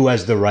 but who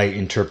has the right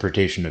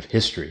interpretation of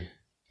history.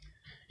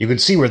 You can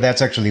see where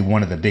that's actually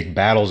one of the big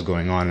battles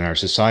going on in our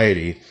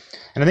society.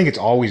 And I think it's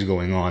always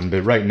going on,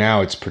 but right now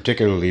it's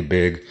particularly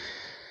big,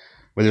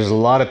 where there's a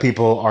lot of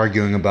people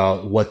arguing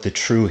about what the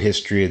true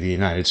history of the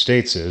United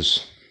States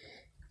is.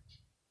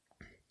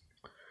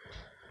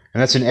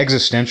 And that's an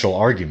existential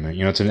argument.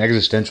 It's an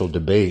existential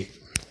debate.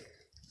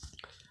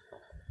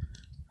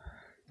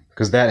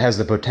 Because that has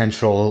the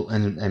potential,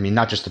 and I mean,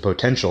 not just the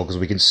potential, because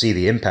we can see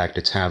the impact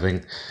it's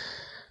having.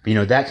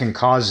 But, that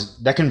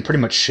can pretty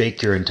much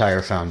shake your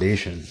entire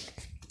foundation.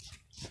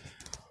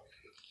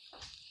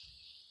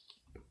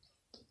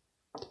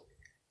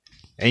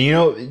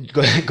 And,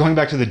 going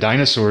back to the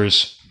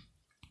dinosaurs,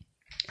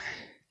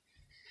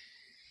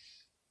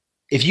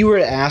 if you were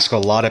to ask a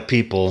lot of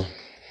people,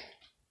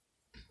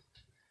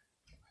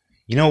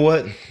 you know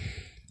what?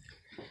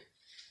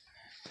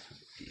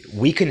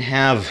 We can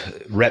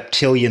have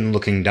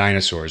reptilian-looking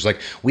dinosaurs. Like,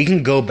 we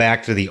can go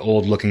back to the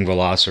old-looking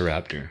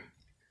velociraptor.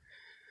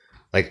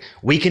 Like,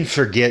 we can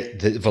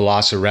forget that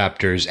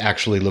velociraptors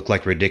actually look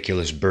like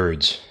ridiculous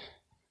birds.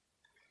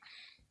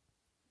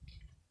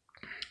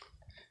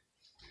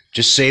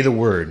 Just say the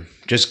word.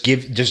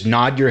 Just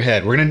nod your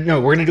head. We're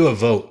gonna do a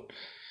vote.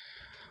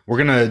 We're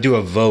gonna do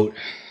a vote.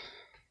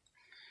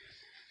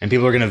 And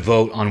people are gonna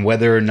vote on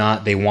whether or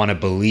not they want to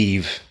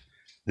believe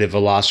that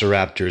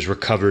velociraptors were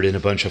covered in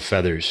a bunch of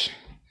feathers.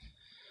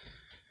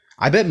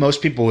 I bet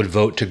most people would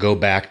vote to go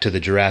back to the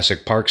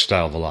Jurassic Park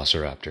style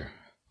velociraptor.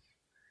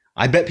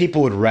 I bet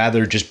people would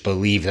rather just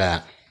believe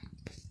that.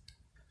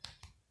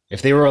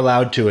 If they were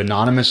allowed to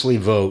anonymously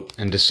vote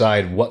and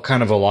decide what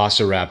kind of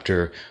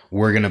velociraptor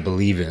we're going to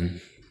believe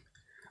in,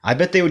 I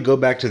bet they would go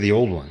back to the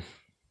old one.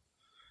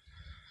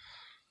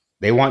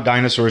 They want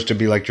dinosaurs to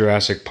be like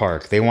Jurassic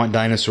Park. They want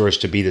dinosaurs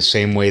to be the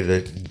same way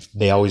that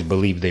they always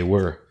believed they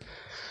were.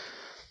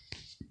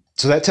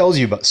 So that tells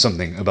you about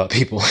something about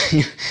people.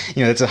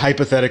 It's a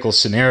hypothetical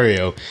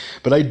scenario,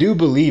 but I do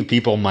believe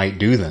people might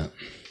do that.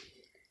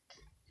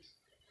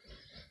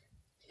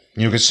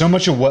 Because so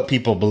much of what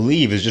people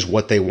believe is just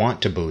what they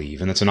want to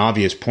believe, and it's an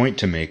obvious point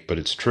to make, but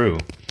it's true.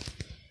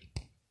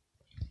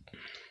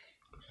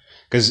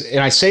 And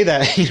I say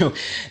that,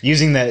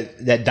 using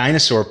that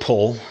dinosaur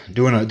poll,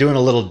 doing a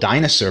little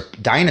dinosaur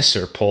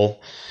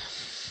poll.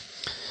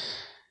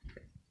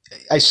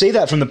 I say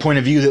that from the point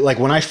of view that, like,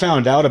 when I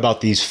found out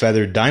about these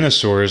feathered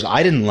dinosaurs,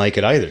 I didn't like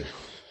it either.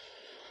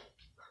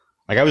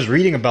 Like, I was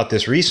reading about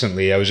this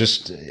recently.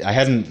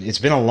 It's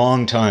been a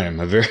long time,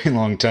 a very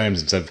long time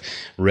since I've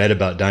read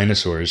about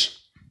dinosaurs.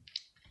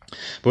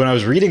 But when I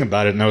was reading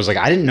about it, and I was like,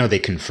 I didn't know they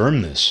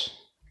confirmed this.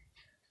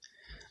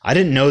 I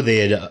didn't know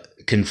they had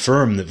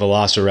confirmed that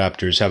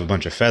velociraptors have a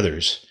bunch of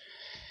feathers.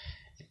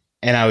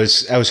 And I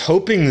was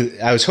hoping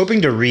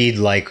to read,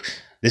 like,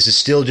 this is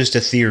still just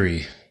a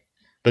theory.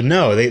 But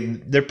no,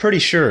 they're pretty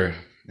sure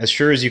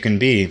as you can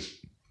be.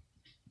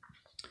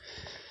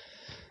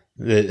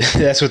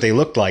 That's what they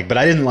looked like. But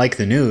I didn't like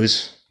the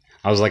news.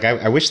 I was like,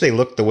 I wish they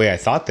looked the way I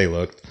thought they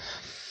looked.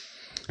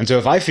 And so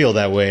if I feel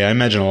that way, I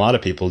imagine a lot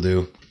of people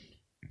do.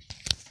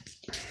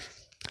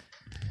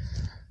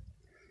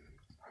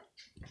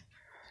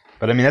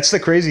 But I mean, that's the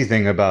crazy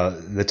thing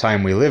about the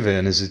time we live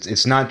in, is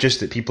it's not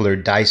just that people are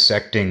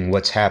dissecting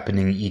what's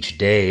happening each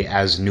day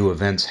as new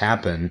events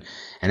happen,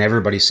 and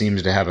everybody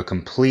seems to have a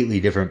completely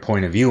different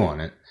point of view on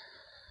it.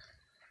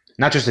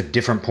 Not just a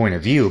different point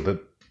of view,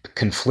 but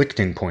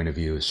conflicting point of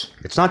views.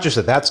 It's not just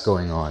that that's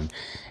going on.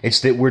 It's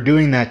that we're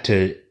doing that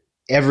to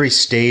every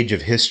stage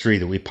of history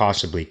that we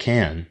possibly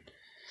can.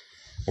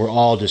 We're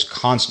all just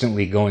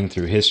constantly going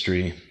through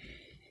history.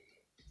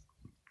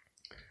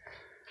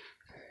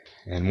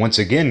 And once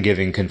again,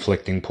 giving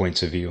conflicting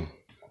points of view.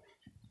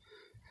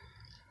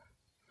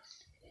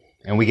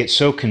 And we get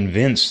so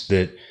convinced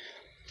that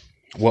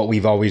what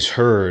we've always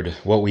heard,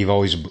 what we've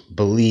always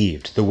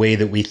believed, the way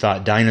that we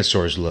thought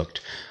dinosaurs looked,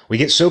 we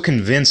get so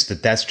convinced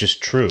that that's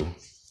just true.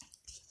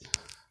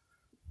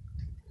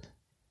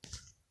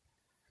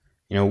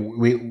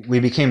 We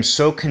became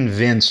so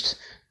convinced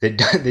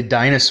that the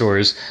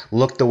dinosaurs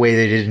looked the way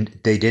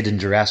they did in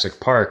Jurassic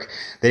Park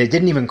that it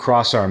didn't even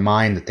cross our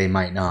mind that they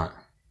might not.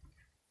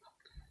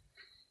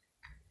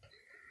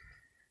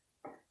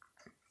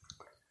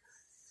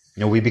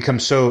 We become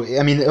so.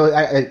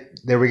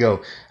 There we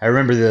go. I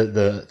remember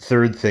the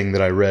third thing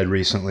that I read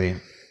recently,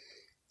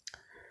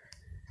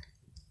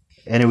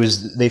 and it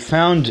was they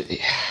found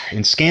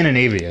in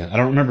Scandinavia. I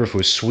don't remember if it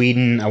was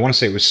Sweden. I want to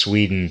say it was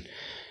Sweden.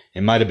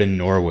 It might have been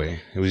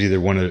Norway. It was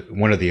either one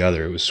or the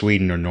other. It was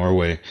Sweden or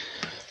Norway.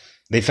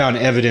 They found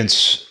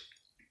evidence.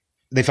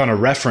 They found a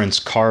reference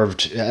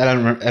carved. I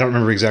don't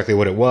remember exactly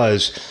what it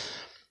was,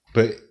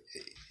 but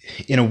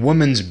in a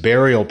woman's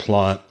burial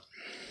plot,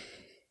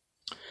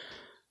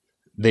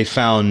 they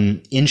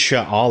found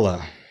Insha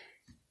Allah,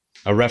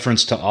 a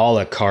reference to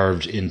Allah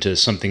carved into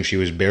something she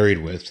was buried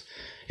with.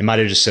 It might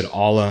have just said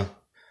Allah,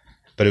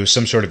 but it was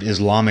some sort of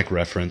Islamic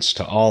reference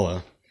to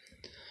Allah.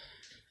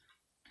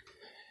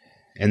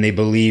 And they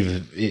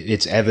believe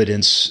it's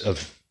evidence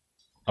of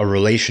a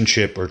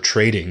relationship or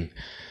trading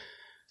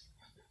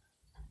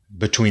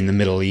between the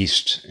Middle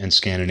East and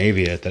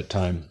Scandinavia at that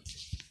time.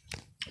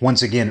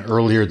 Once again,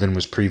 earlier than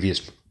was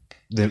previously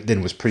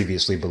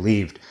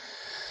believed.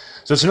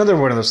 So it's another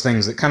one of those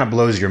things that kind of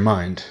blows your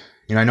mind.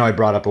 I know I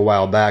brought up a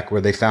while back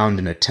where they found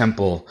in a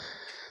temple,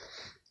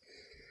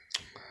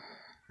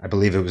 I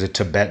believe it was a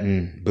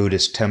Tibetan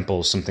Buddhist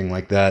temple, something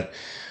like that,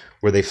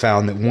 where they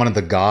found that one of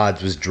the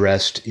gods was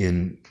dressed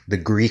in the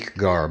Greek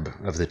garb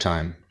of the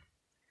time.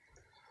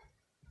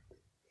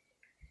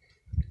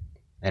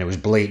 And it was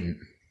blatant.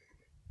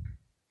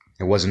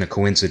 It wasn't a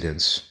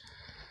coincidence.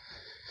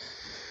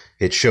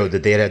 It showed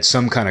that they had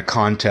some kind of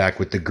contact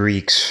with the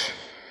Greeks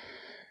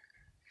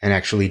and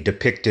actually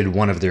depicted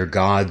one of their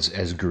gods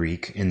as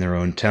Greek in their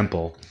own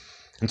temple.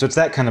 And so it's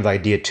that kind of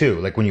idea too.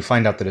 Like when you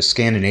find out that a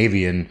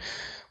Scandinavian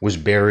was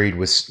buried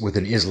with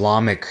an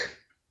Islamic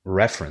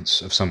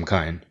reference of some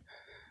kind,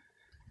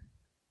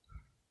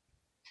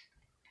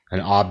 an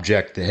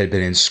object that had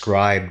been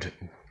inscribed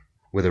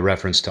with a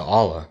reference to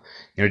Allah,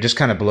 it just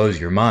kind of blows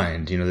your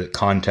mind, that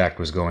contact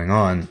was going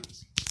on.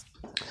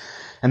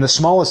 And the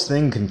smallest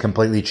thing can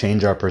completely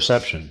change our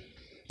perception.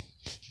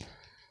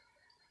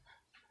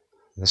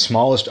 The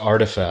smallest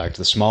artifact,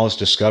 the smallest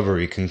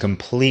discovery can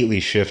completely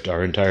shift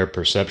our entire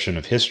perception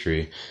of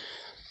history,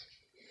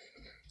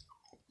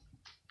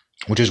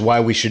 which is why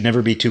we should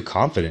never be too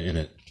confident in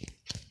it.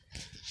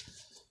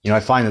 I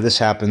find that this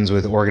happens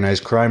with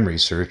organized crime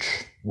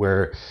research,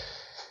 where,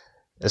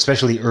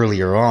 especially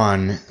earlier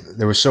on,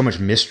 there was so much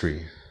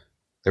mystery.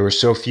 There were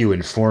so few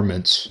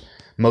informants.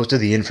 Most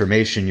of the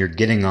information you're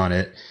getting on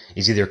it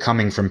is either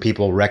coming from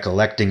people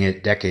recollecting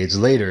it decades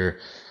later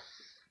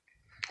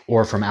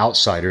or from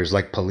outsiders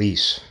like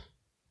police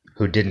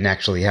who didn't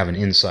actually have an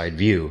inside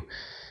view.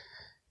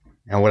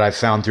 And what I've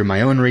found through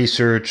my own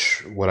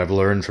research, what I've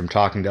learned from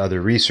talking to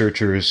other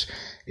researchers,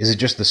 is that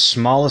just the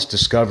smallest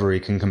discovery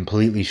can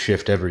completely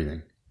shift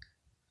everything.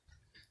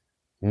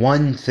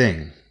 One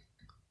thing,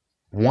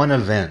 one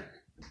event,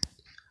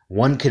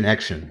 one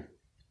connection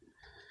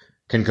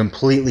can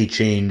completely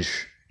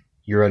change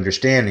your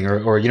understanding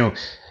or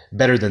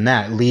better than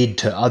that, lead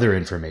to other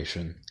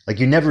information. Like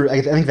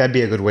I think that'd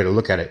be a good way to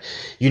look at it.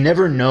 You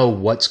never know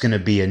what's going to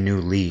be a new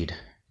lead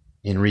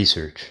in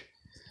research.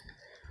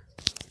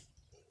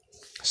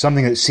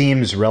 Something that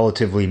seems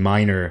relatively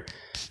minor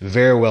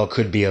very well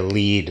could be a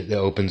lead that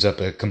opens up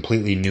a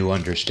completely new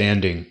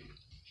understanding.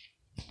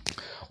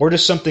 Or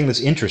just something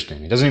that's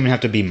interesting. It doesn't even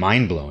have to be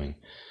mind-blowing.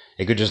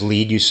 It could just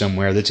lead you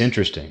somewhere that's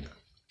interesting,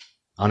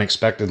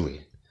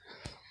 unexpectedly.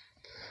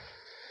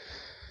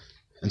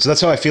 And so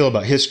that's how I feel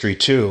about history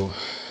too.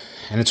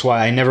 And it's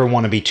why I never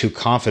want to be too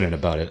confident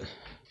about it.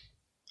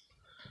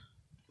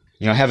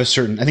 I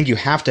think you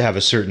have to have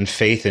a certain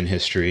faith in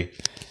history.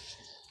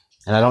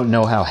 And I don't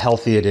know how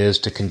healthy it is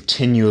to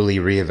continually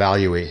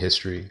reevaluate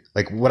history.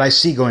 Like what I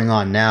see going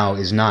on now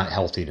is not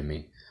healthy to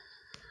me.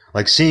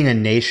 Like seeing a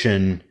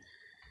nation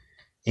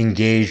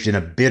engaged in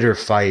a bitter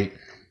fight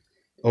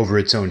over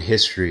its own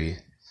history.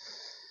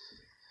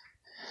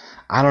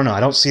 I don't know. I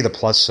don't see the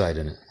plus side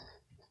in it.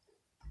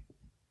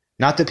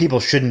 Not that people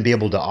shouldn't be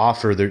able to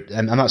offer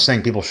I'm not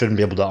saying people shouldn't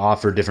be able to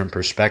offer different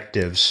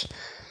perspectives.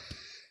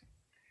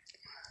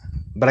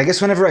 But I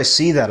guess whenever I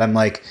see that, I'm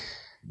like,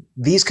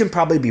 these can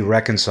probably be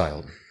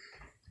reconciled.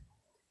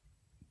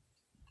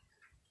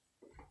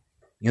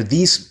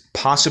 These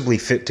possibly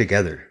fit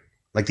together.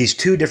 Like these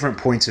two different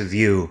points of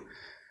view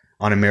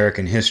on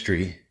American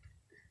history,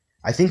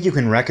 I think you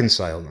can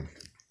reconcile them.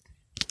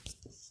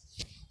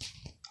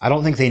 I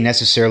don't think they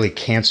necessarily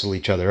cancel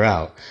each other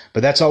out,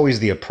 but that's always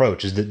the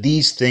approach, is that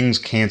these things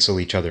cancel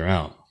each other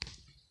out.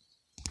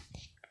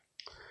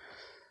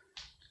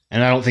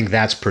 And I don't think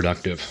that's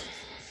productive.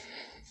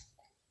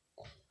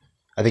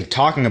 I think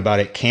talking about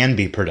it can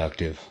be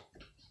productive,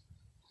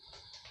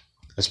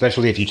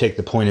 especially if you take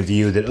the point of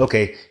view that,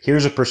 okay,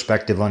 here's a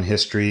perspective on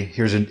history,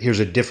 here's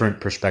a different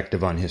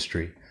perspective on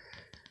history.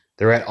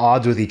 They're at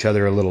odds with each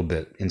other a little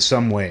bit in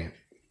some way.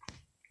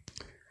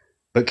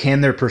 But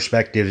can their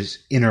perspectives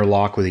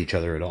interlock with each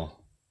other at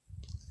all?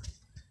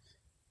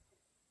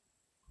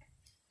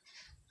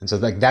 And so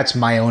that's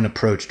my own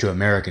approach to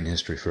American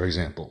history, for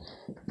example.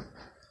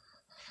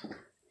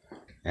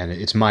 And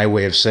it's my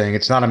way of saying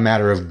it's not a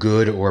matter of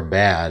good or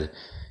bad.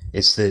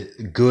 It's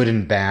that good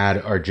and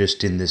bad are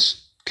just in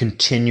this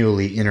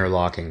continually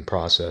interlocking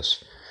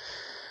process.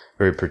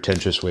 Very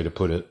pretentious way to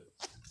put it.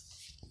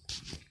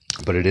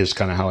 But it is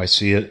kind of how I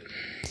see it.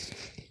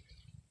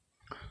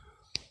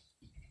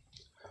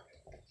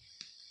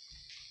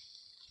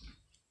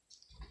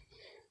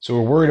 So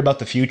we're worried about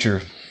the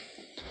future,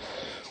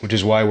 which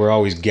is why we're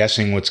always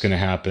guessing what's going to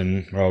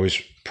happen. We're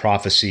always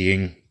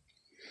prophesying,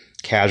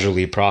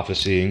 casually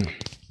prophesying.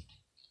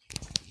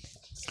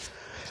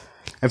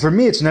 And for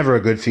me, it's never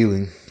a good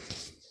feeling.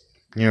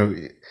 You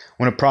know,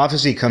 when a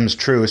prophecy comes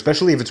true,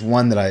 especially if it's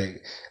one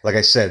that like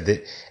I said,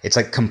 that it's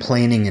like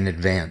complaining in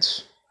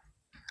advance.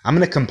 I'm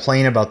going to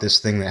complain about this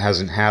thing that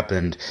hasn't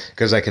happened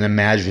because I can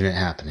imagine it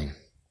happening.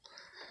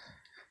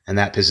 And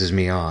that pisses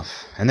me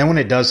off. And then when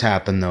it does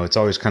happen, though, it's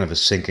always kind of a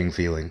sinking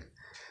feeling.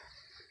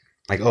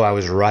 Like, oh, I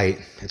was right.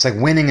 It's like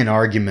winning an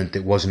argument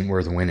that wasn't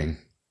worth winning.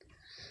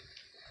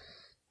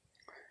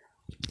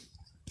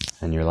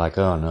 And you're like,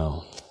 oh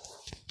no,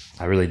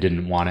 I really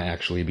didn't want to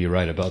actually be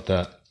right about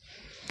that.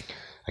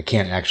 I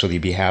can't actually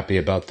be happy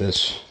about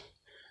this.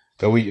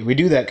 But we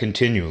do that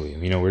continually.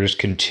 You know, we're just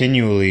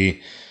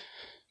continually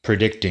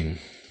predicting,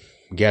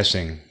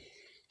 guessing.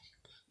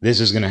 This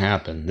is going to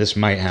happen. This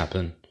might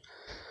happen.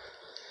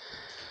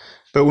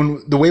 But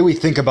the way we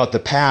think about the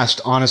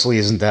past, honestly,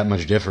 isn't that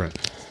much different.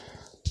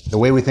 The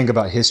way we think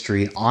about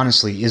history,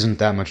 honestly, isn't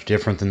that much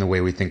different than the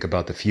way we think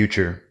about the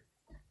future.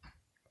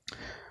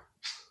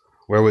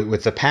 Where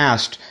with the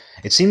past,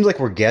 it seems like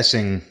we're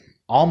guessing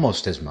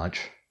almost as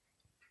much.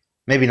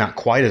 Maybe not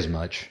quite as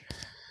much.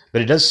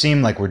 But it does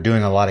seem like we're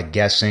doing a lot of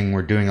guessing.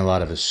 We're doing a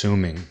lot of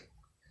assuming.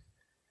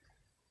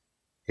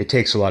 It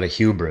takes a lot of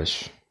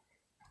hubris.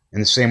 In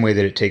the same way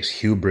that it takes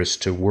hubris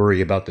to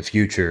worry about the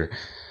future,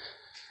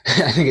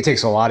 I think it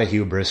takes a lot of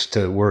hubris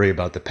to worry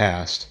about the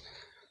past.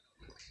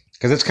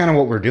 Because that's kind of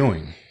what we're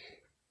doing.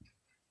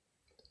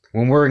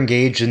 When we're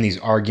engaged in these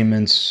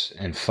arguments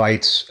and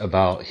fights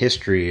about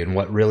history and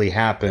what really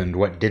happened,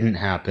 what didn't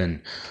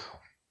happen,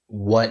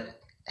 what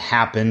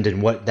happened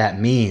and what that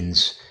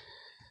means,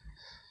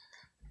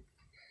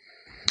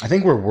 I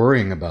think we're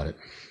worrying about it.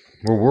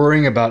 We're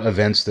worrying about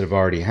events that have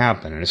already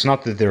happened. And it's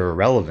not that they're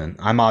irrelevant.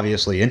 I'm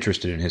obviously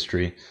interested in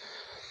history.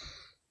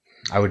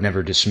 I would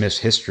never dismiss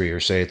history or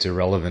say it's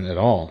irrelevant at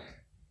all.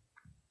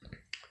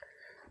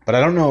 But I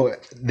don't know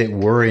that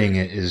worrying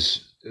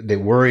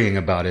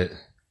about it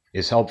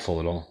is helpful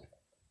at all.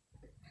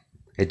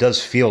 It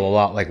does feel a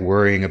lot like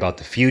worrying about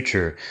the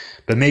future,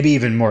 but maybe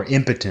even more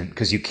impotent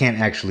because you can't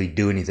actually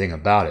do anything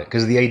about it.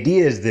 Because the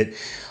idea is that,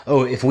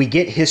 oh, if we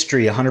get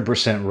history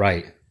 100%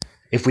 right,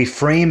 if we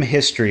frame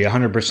history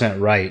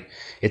 100% right,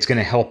 it's going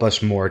to help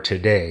us more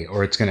today,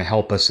 or it's going to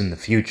help us in the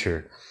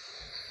future.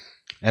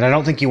 And I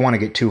don't think you want to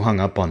get too hung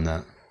up on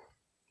that.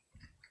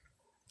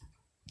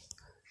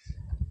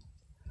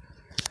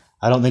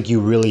 I don't think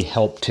you really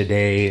help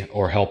today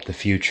or help the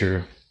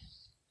future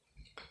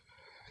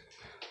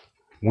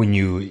when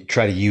you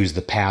try to use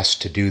the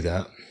past to do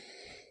that.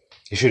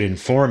 It should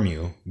inform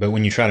you, but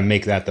when you try to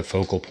make that the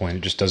focal point,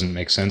 it just doesn't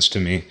make sense to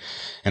me.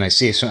 And I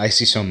see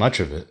so much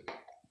of it.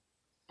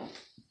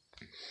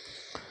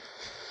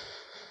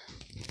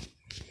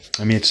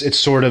 I mean, it's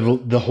sort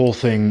of the whole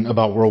thing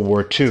about World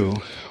War II,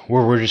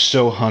 where we're just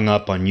so hung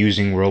up on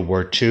using World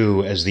War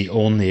II as the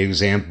only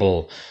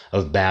example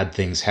of bad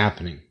things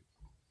happening.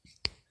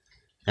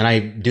 And I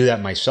do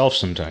that myself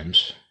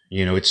sometimes.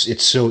 You know,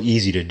 it's so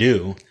easy to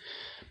do.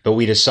 But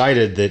we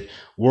decided that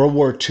World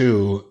War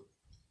II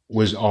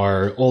was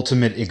our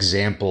ultimate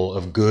example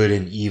of good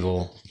and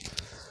evil,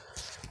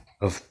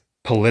 of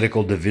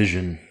political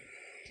division,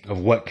 of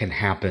what can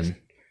happen.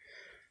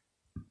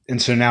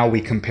 And so now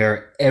we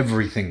compare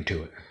everything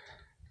to it.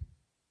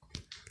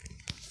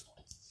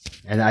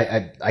 And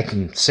I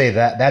can say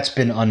that that's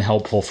been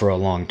unhelpful for a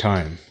long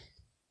time.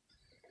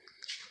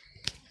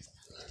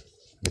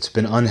 It's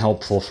been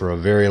unhelpful for a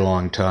very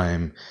long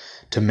time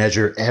to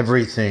measure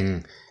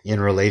everything in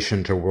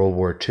relation to World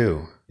War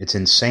II. It's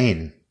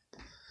insane.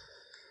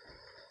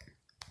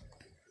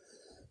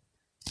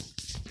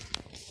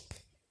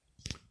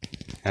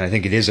 And I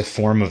think it is a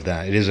form of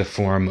that. It is a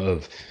form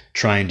of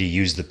trying to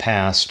use the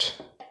past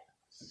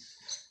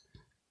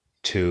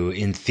to,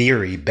 in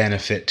theory,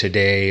 benefit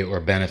today or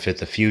benefit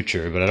the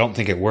future, but I don't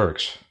think it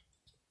works.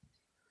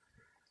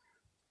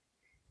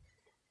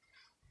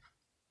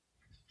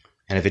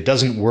 And if it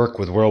doesn't work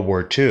with World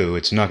War II,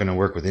 it's not going to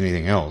work with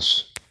anything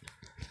else.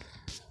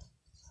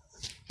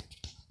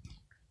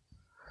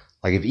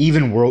 Like if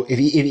even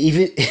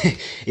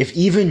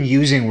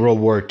using World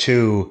War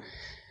II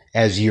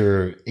as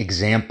your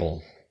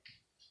example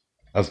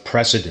of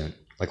precedent,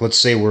 like let's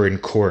say we're in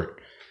court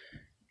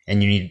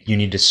and you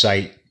need to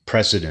cite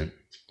precedent.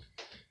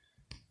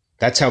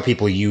 That's how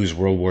people use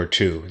World War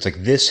II. It's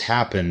like this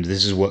happened,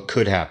 this is what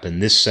could happen,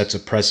 this sets a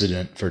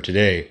precedent for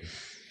today.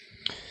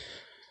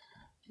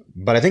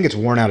 But I think it's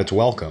worn out its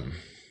welcome.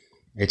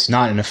 It's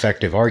not an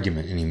effective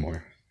argument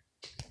anymore.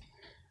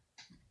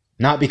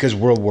 Not because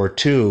World War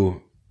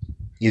II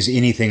is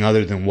anything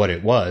other than what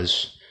it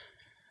was,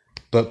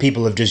 but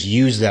people have just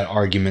used that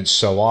argument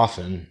so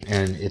often,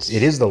 and it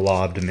is the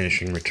law of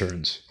diminishing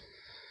returns.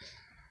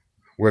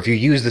 Where if you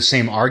use the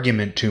same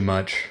argument too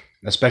much,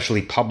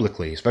 especially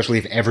publicly, especially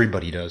if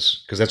everybody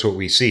does, because that's what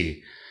we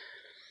see,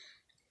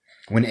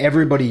 when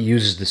everybody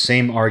uses the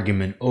same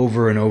argument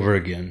over and over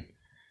again,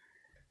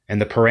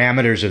 and the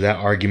parameters of that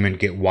argument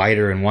get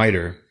wider and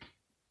wider,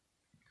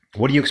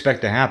 what do you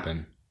expect to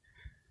happen?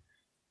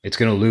 It's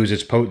going to lose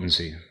its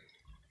potency.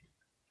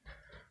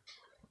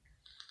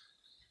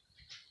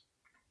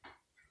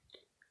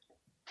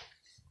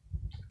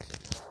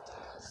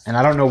 And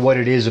I don't know what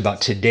it is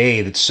about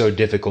today that's so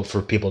difficult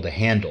for people to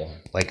handle.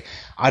 Like,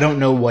 I don't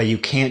know why you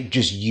can't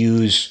just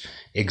use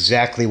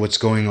exactly what's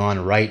going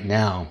on right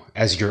now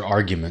as your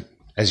argument,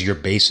 as your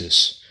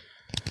basis.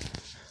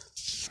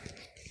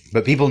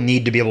 But people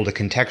need to be able to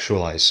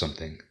contextualize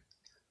something.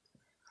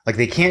 Like,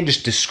 they can't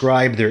just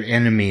describe their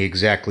enemy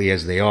exactly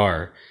as they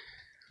are.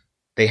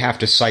 They have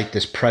to cite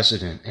this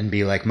precedent and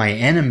be like, my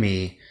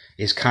enemy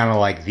is kind of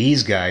like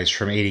these guys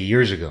from 80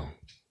 years ago.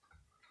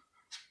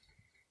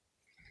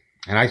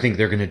 And I think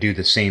they're going to do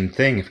the same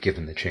thing if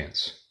given the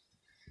chance.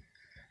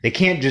 They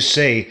can't just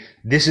say,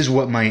 this is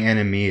what my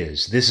enemy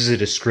is. This is a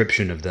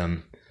description of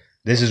them.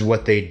 This is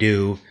what they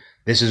do.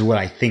 This is what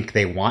I think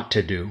they want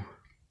to do.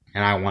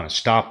 And I want to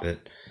stop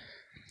it.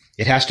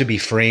 It has to be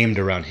framed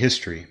around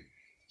history.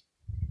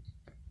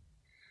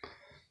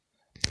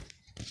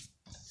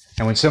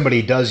 And when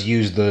somebody does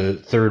use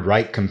the Third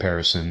Reich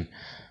comparison,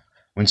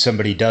 when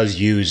somebody does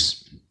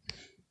use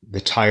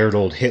the tired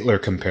old Hitler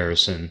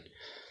comparison,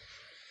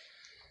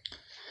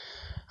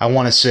 I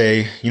want to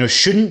say,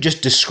 shouldn't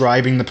just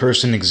describing the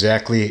person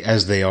exactly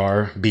as they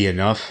are be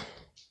enough?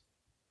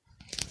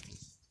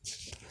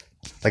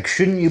 Like,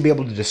 shouldn't you be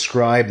able to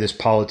describe this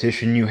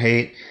politician you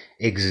hate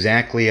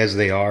exactly as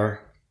they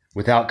are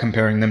without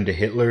comparing them to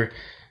Hitler?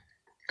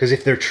 Because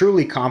if they're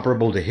truly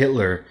comparable to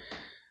Hitler,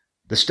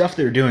 the stuff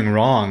they're doing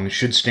wrong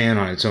should stand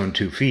on its own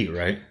 2 feet,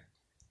 right?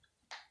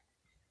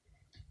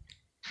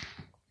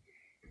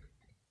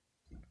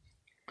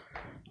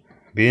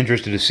 Be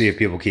interested to see if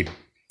people keep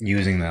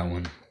using that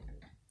one.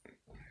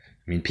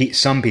 I mean,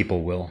 some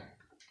people will.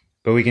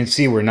 But we can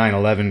see where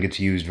 9/11 gets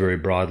used very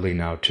broadly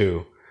now,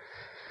 too.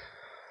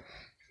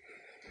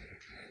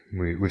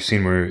 We've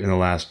seen where in the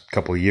last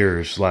couple of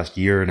years, last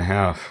year and a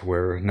half,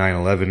 where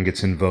 9/11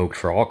 gets invoked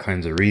for all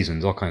kinds of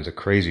reasons, all kinds of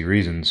crazy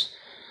reasons.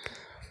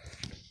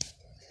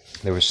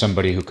 There was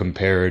somebody who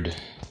compared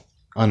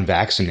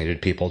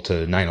unvaccinated people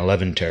to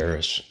 9/11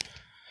 terrorists.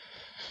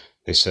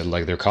 They said,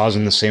 like, they're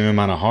causing the same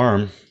amount of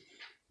harm.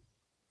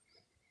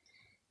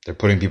 They're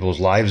putting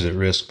people's lives at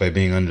risk by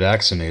being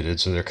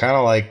unvaccinated, so they're kind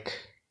of like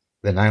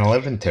the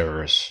 9/11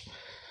 terrorists.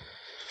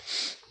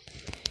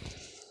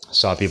 I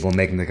saw people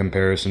making the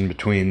comparison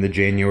between the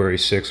January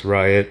 6th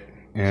riot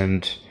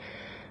and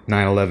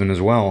 9/11 as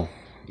well.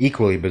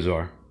 Equally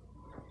bizarre.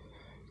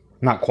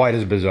 Not quite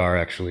as bizarre,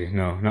 actually.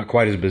 No, not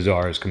quite as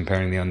bizarre as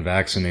comparing the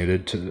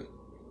unvaccinated to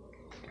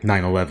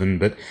 9/11,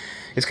 but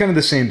it's kind of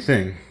the same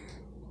thing.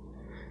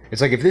 It's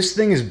like, if this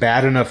thing is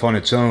bad enough on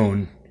its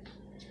own,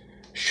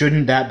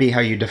 shouldn't that be how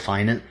you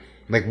define it?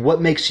 Like,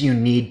 what makes you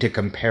need to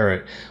compare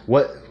it?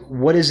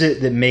 What is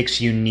it that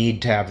makes you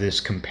need to have this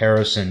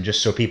comparison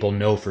just so people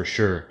know for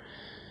sure?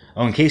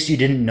 Oh, in case you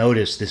didn't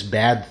notice, this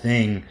bad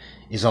thing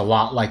is a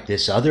lot like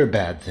this other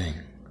bad thing.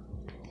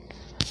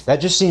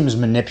 That just seems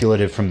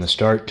manipulative from the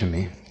start to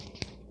me.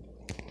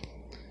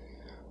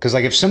 Because,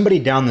 like, if somebody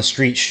down the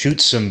street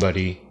shoots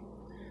somebody,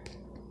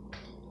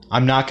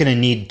 I'm not going to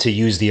need to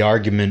use the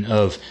argument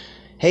of,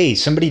 hey,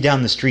 somebody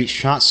down the street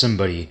shot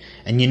somebody,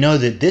 and you know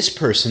that this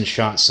person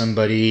shot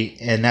somebody,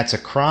 and that's a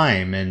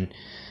crime, and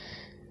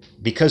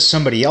because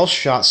somebody else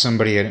shot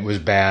somebody and it was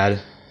bad,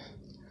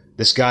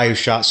 this guy who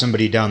shot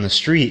somebody down the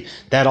street,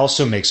 that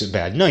also makes it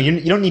bad. No, you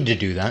don't need to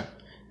do that.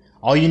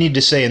 All you need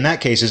to say in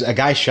that case is, a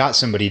guy shot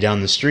somebody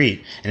down the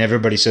street, and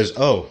everybody says,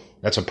 oh,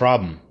 that's a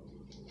problem.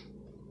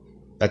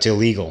 That's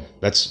illegal.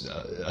 That's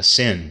a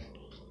sin.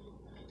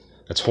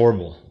 That's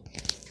horrible.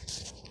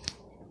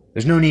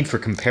 There's no need for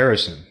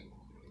comparison.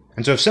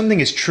 And so if something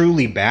is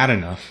truly bad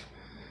enough,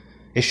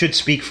 it should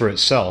speak for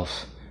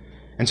itself.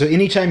 And so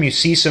anytime you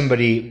see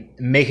somebody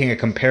making a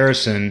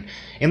comparison,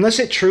 unless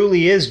it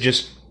truly is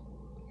just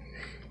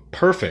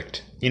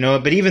perfect,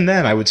 but even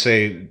then I would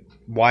say,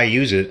 why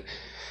use it?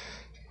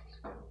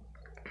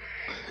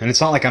 And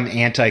it's not like I'm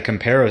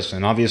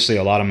anti-comparison. Obviously,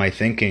 a lot of my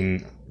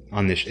thinking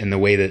on this, in the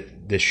way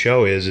that this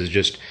show is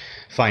just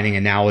finding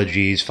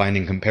analogies,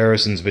 finding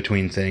comparisons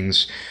between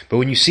things. But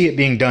when you see it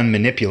being done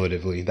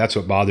manipulatively, that's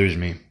what bothers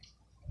me.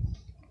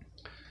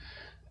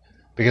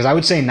 Because I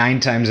would say 9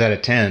 times out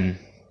of 10,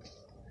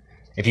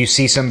 if you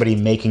see somebody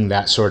making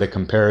that sort of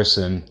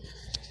comparison,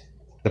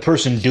 the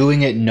person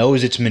doing it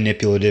knows it's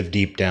manipulative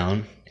deep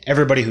down.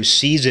 Everybody who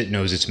sees it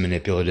knows it's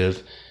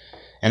manipulative.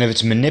 And if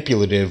it's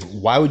manipulative,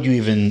 why would you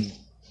even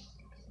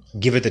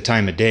give it the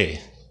time of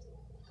day?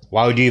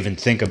 Why would you even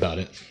think about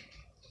it?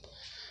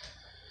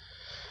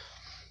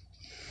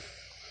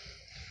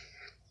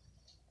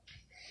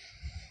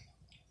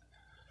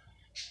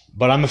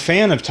 But I'm a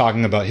fan of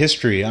talking about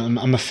history. I'm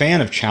a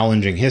fan of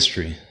challenging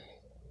history.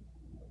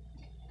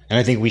 And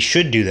I think we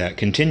should do that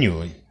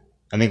continually.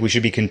 I think we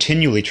should be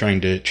continually trying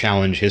to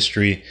challenge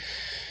history,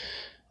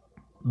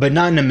 but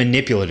not in a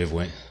manipulative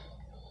way.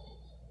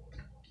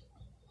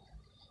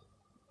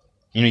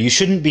 You know, you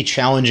shouldn't be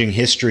challenging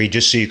history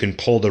just so you can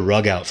pull the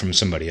rug out from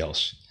somebody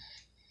else.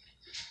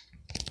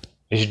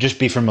 It should just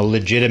be from a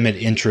legitimate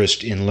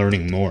interest in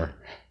learning more.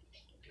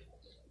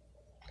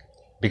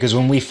 Because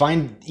when you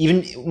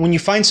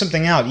find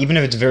something out, even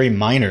if it's very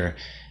minor,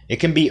 it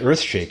can be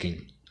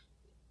earth-shaking.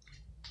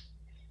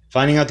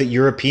 Finding out that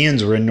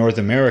Europeans were in North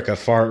America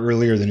far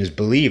earlier than is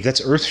believed,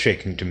 that's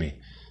earth-shaking to me.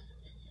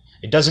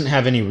 It doesn't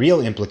have any real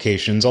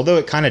implications, although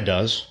it kind of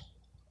does.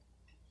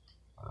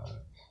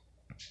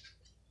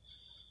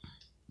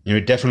 You know,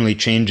 it definitely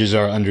changes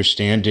our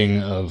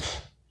understanding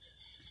of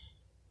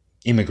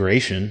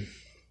immigration.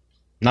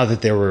 Not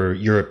that there were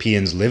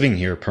Europeans living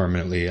here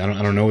permanently. I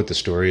don't know what the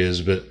story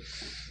is, but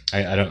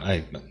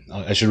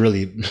I should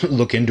really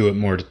look into it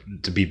more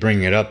to be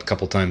bringing it up a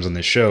couple times on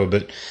this show.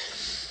 But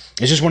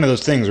it's just one of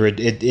those things where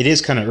it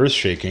is kind of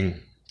earth-shaking,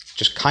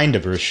 just kind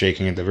of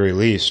earth-shaking at the very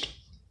least.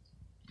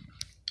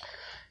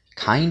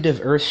 Kind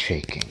of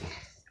earth-shaking.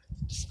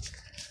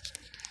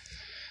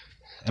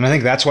 And I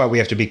think that's why we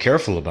have to be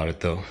careful about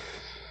it, though.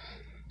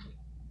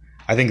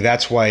 I think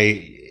that's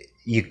why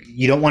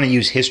you don't want to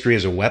use history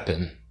as a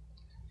weapon.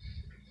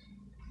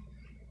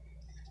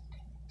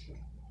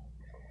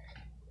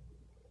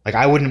 Like,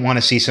 I wouldn't want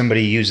to see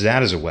somebody use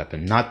that as a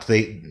weapon. Not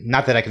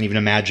that I can even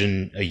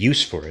imagine a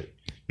use for it.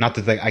 Not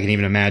that I can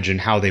even imagine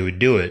how they would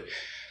do it.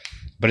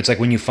 But it's like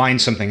when you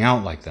find something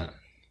out like that.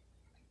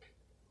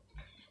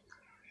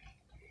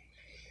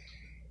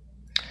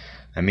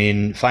 I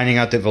mean, finding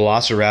out that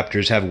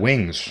velociraptors have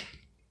wings.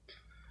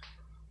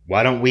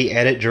 Why don't we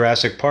edit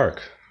Jurassic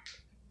Park?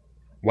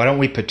 Why don't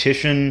we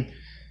petition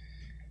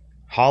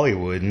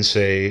Hollywood and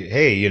say,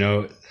 hey, you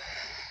know,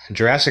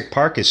 Jurassic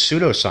Park is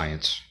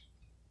pseudoscience.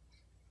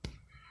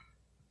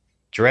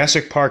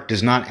 Jurassic Park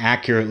does not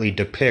accurately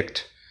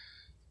depict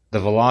the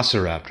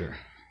velociraptor.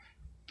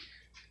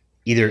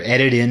 Either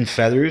edit in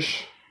feathers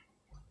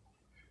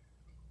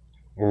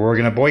or we're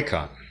going to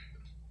boycott.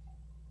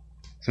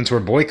 Since we're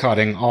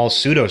boycotting all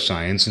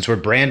pseudoscience, since we're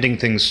branding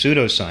things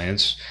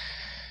pseudoscience,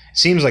 it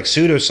seems like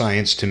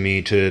pseudoscience to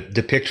me to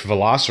depict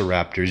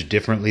velociraptors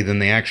differently than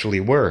they actually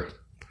were.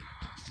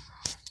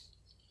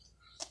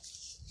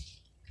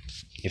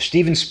 If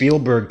Steven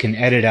Spielberg can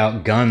edit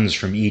out guns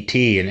from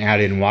E.T. and add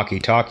in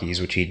walkie-talkies,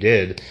 which he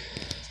did,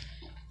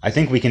 I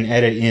think we can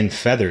edit in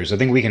feathers. I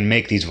think we can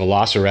make these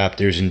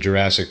velociraptors in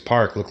Jurassic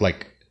Park look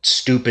like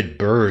stupid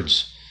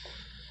birds.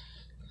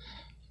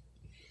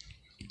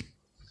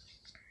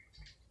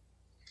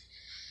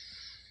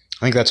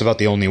 I think that's about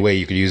the only way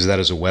you could use that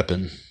as a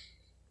weapon.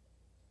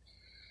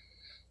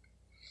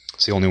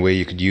 It's the only way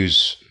you could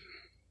use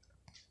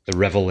the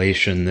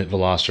revelation that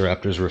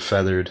velociraptors were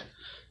feathered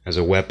as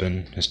a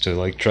weapon, is to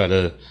like try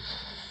to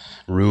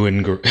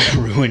ruin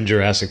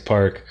Jurassic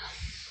Park.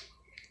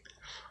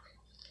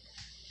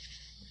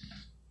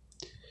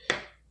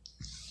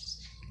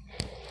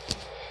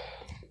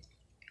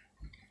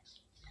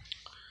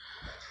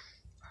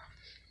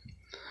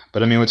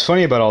 But I mean, what's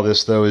funny about all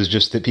this, though, is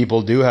just that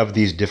people do have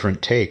these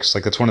different takes.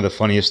 Like, that's one of the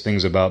funniest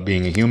things about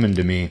being a human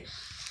to me,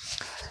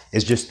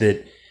 is just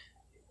that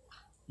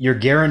you're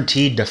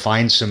guaranteed to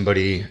find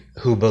somebody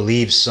who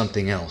believes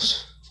something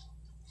else.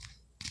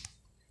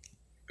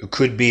 It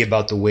could be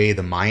about the way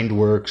the mind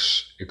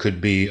works. It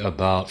could be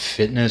about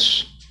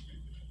fitness.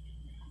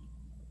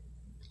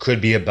 It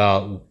could be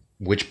about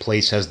which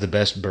place has the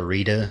best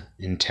burrito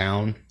in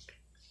town.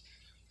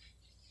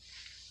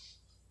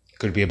 It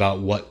could be about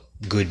what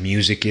good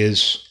music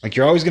is. Like,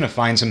 you're always going to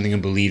find something who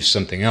believes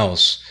something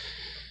else.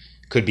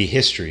 It could be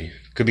history.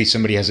 It could be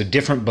somebody has a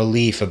different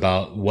belief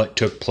about what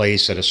took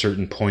place at a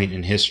certain point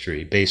in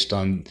history based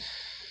on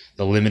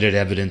the limited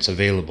evidence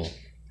available.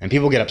 And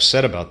people get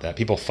upset about that.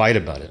 People fight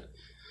about it.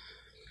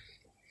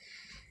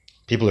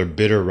 People are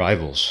bitter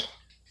rivals.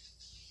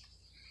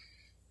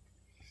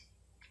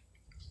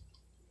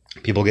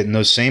 People get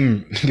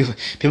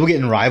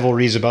in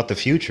rivalries about the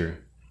future.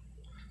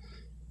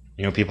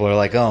 You know, people are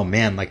like, oh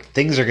man, like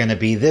things are going to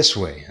be this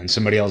way. And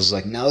somebody else is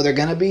like, no, they're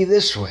going to be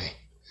this way.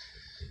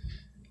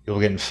 People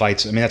get in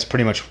fights. I mean, that's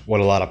pretty much what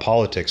a lot of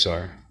politics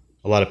are.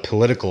 A lot of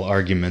political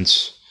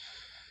arguments,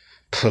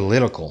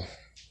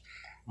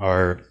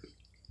 are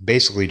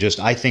basically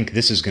just, I think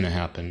this is going to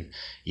happen.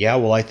 Yeah,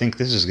 well, I think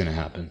this is going to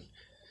happen.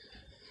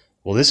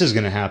 Well, this is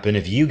going to happen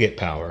if you get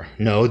power.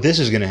 No, this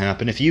is going to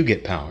happen if you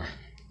get power.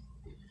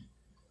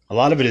 A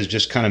lot of it is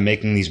just kind of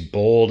making these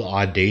bold,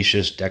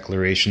 audacious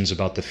declarations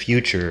about the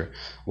future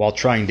while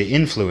trying to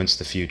influence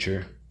the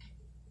future.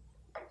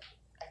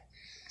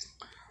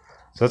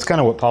 So that's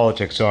kind of what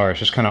politics are. It's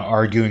just kind of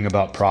arguing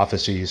about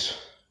prophecies.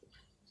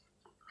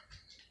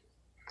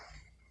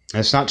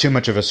 And it's not too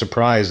much of a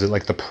surprise that,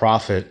 like, the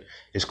prophet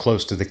is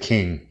close to the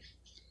king.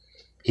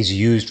 He's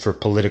used for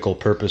political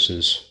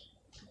purposes.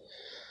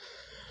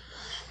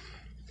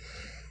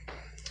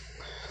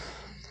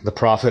 The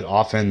prophet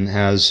often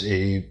has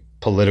a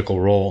political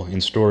role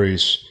in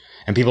stories,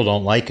 and people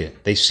don't like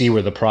it. They see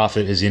where the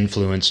prophet has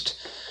influenced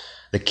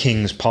the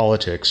king's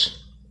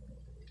politics.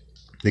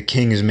 The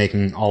king is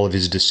making all of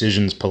his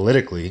decisions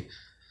politically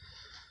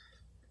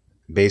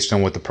based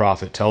on what the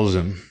prophet tells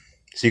him.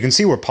 So you can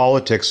see where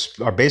politics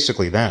are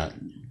basically that.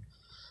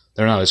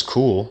 They're not as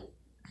cool.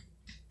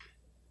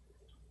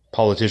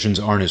 Politicians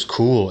aren't as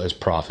cool as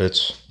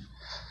prophets.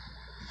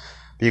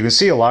 But you can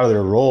see a lot of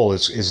their role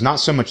is not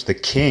so much the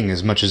king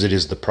as much as it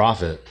is the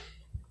prophet.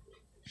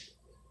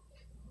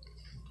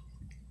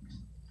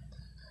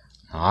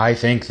 I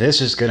think this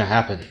is going to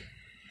happen.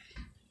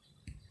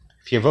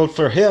 If you vote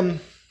for him,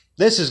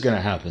 this is going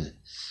to happen.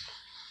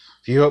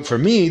 If you vote for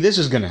me, this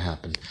is going to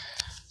happen.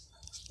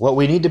 What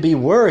we need to be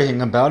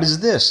worrying about is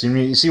this.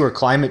 You see where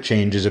climate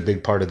change is a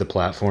big part of the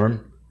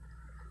platform.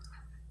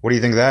 What do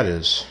you think that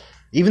is?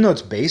 Even though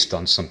it's based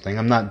on something,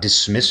 I'm not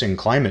dismissing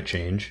climate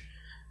change.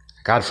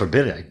 God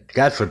forbid it.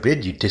 God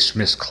forbid you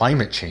dismiss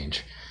climate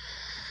change.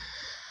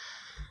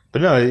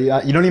 But no,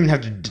 you don't even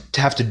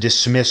have to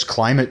dismiss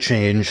climate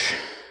change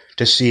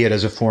to see it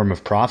as a form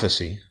of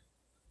prophecy.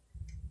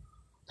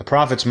 The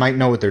prophets might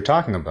know what they're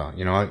talking about.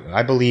 You know,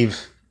 I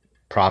believe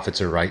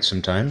prophets are right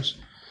sometimes.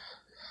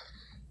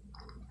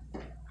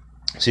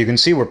 So you can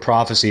see where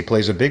prophecy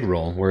plays a big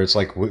role, where it's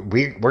like we're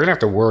going to have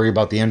to worry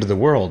about the end of the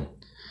world.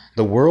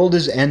 The world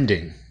is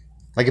ending.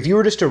 Like if you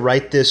were just to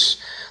write this,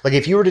 like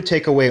if you were to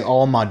take away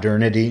all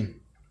modernity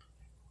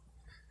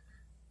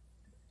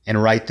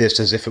and write this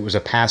as if it was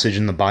a passage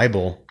in the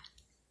Bible,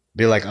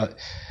 be like,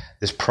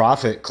 this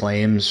prophet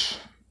claims,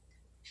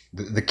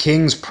 the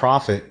king's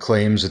prophet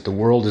claims that the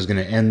world is going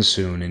to end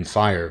soon in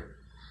fire,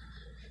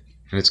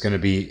 and it's going to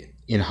be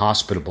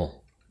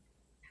inhospitable,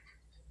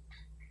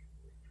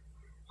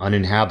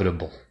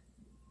 uninhabitable.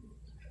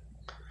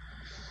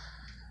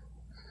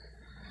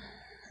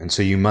 And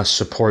so you must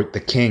support the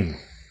king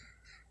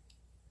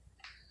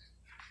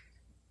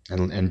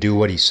and do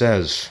what he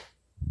says.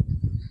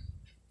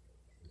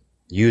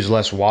 Use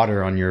less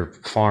water on your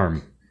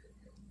farm.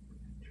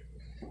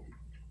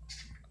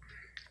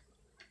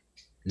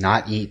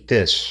 Not eat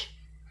this.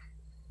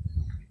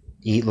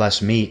 Eat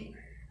less meat.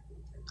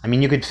 I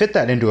mean, you could fit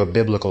that into a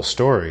biblical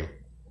story.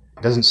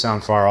 It doesn't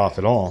sound far off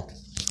at all.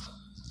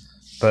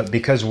 But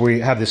because we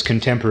have this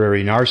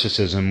contemporary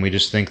narcissism, we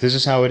just think this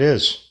is how it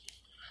is.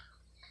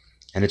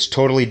 And it's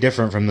totally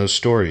different from those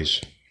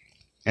stories.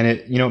 And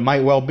it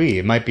might well be.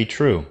 It might be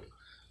true.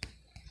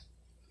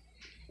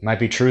 It might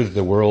be true that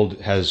the world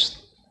has,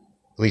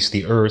 at least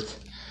the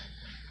earth,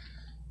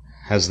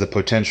 has the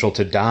potential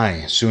to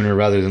die sooner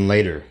rather than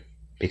later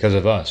because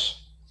of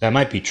us. That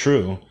might be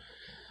true,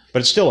 but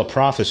it's still a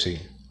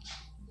prophecy.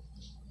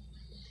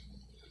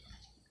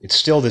 It's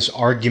still this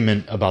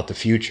argument about the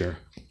future.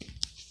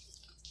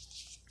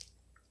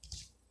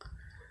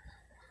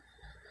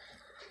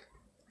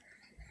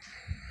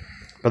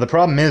 But the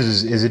problem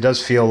is it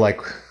does feel like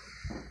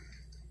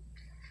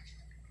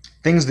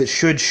things that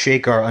should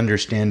shake our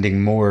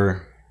understanding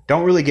more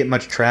don't really get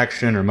much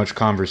traction or much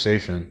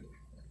conversation.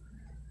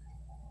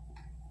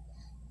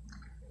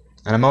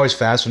 And I'm always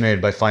fascinated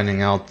by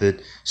finding out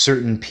that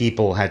certain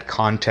people had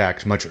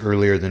contact much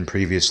earlier than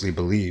previously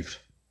believed.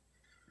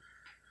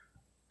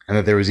 And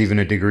that there was even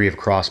a degree of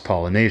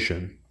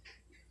cross-pollination.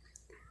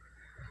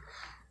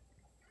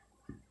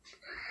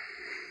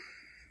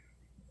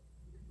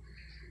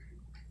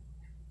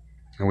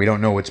 And we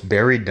don't know what's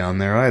buried down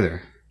there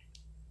either.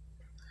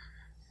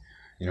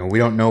 We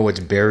don't know what's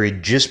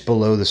buried just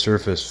below the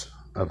surface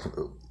of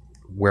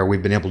where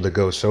we've been able to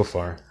go so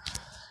far.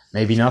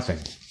 Maybe nothing.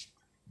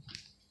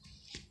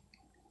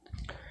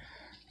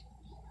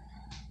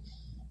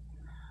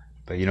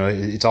 But,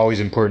 it's always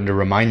important to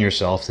remind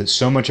yourself that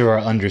so much of our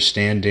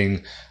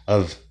understanding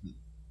of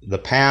the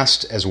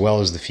past as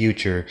well as the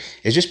future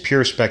is just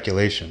pure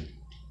speculation.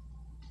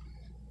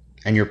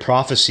 And you're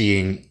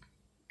prophesying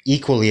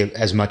equally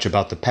as much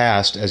about the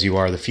past as you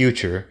are the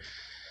future.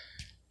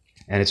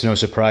 And it's no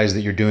surprise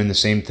that you're doing the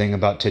same thing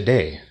about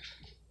today.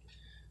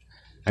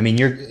 I mean,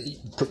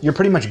 you're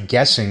pretty much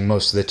guessing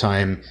most of the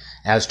time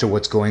as to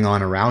what's going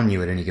on around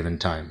you at any given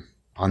time,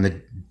 on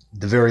the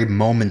very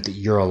moment that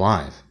you're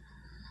alive.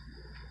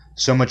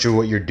 So much of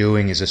what you're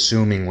doing is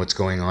assuming what's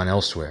going on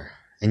elsewhere,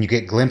 and you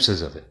get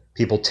glimpses of it.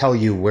 People tell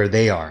you where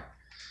they are.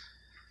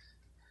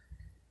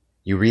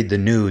 You read the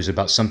news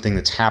about something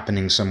that's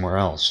happening somewhere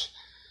else.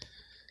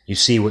 You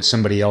see what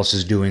somebody else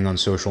is doing on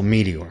social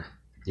media, or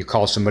you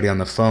call somebody on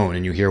the phone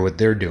and you hear what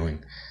they're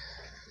doing.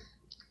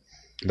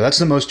 But that's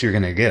the most you're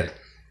going to get.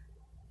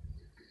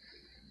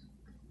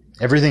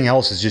 Everything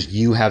else is just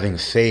you having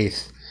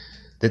faith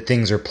that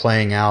things are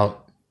playing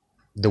out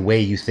the way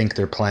you think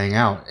they're playing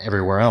out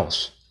everywhere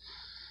else.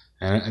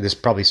 And this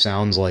probably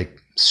sounds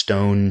like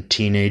stoned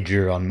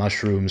teenager on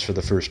mushrooms for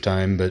the first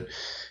time, but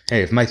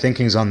hey, if my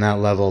thinking's on that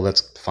level,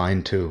 that's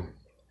fine too.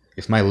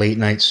 If my late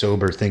night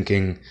sober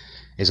thinking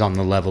is on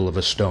the level of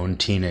a stoned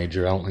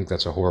teenager. I don't think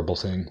that's a horrible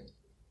thing.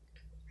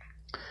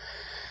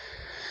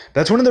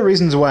 That's one of the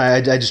reasons why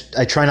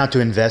I try not to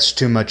invest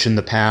too much in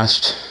the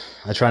past.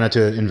 I try not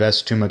to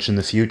invest too much in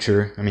the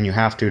future. I mean, you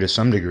have to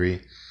some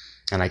degree,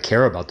 and I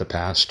care about the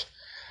past.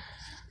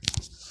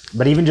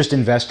 But even just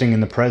investing in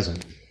the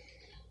present,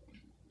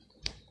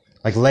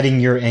 like letting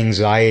your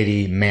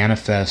anxiety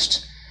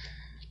manifest,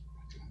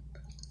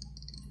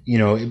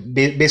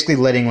 basically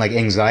letting like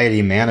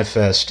anxiety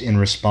manifest in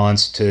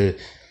response to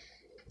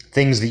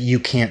things that you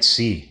can't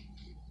see,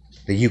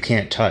 that you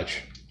can't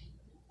touch.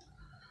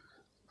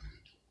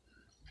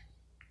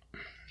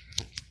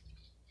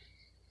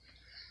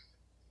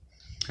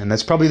 And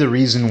that's probably the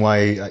reason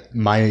why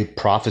my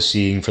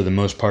prophecying for the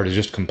most part is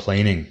just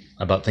complaining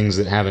about things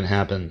that haven't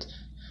happened,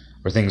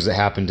 or things that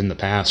happened in the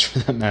past for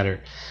that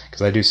matter,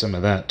 because I do some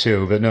of that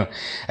too. But no,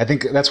 I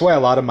think that's why a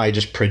lot of my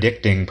just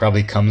predicting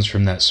probably comes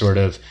from that sort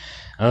of,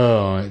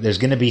 oh, there's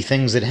going to be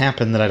things that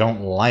happen that I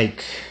don't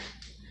like.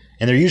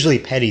 And they're usually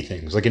petty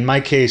things. Like in my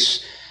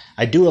case,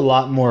 I do a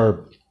lot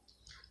more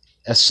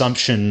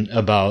assumption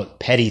about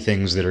petty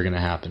things that are going to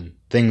happen,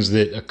 things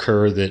that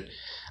occur that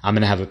I'm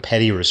going to have a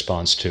petty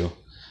response to.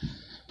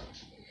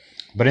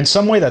 But in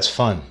some way, that's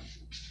fun,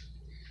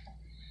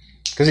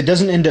 because it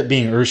doesn't end up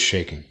being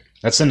earth-shaking.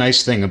 That's the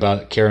nice thing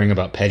about caring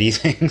about petty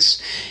things,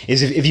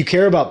 is if you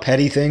care about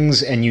petty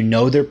things and you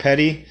know they're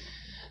petty,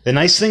 the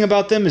nice thing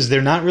about them is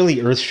they're not really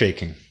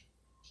earth-shaking.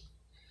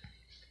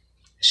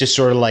 It's just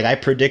sort of like, I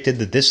predicted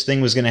that this thing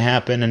was going to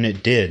happen, and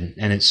it did,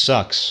 and it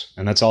sucks,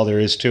 and that's all there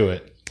is to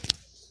it.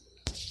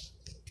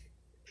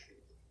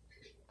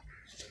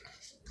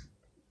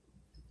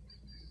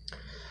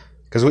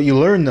 Because what you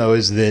learn, though,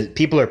 is that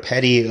people are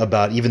petty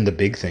about even the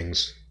big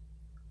things.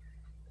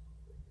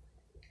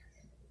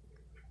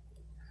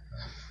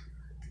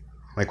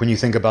 Like when you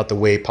think about the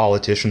way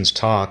politicians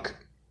talk,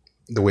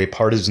 the way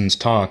partisans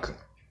talk,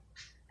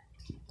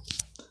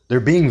 they're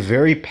being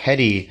very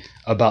petty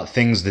about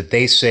things that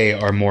they say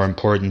are more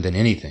important than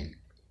anything.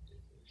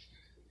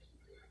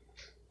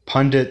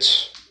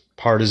 Pundits,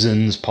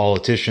 partisans,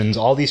 politicians,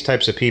 all these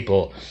types of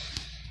people,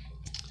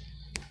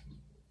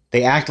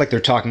 they act like they're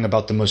talking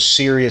about the most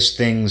serious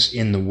things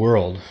in the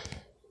world.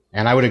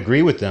 And I would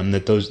agree with them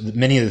that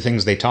many of the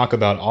things they talk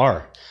about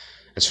are.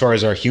 As far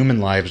as our human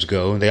lives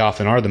go, they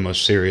often are the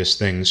most serious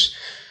things.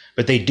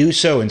 But they do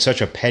so in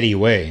such a petty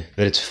way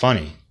that it's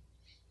funny.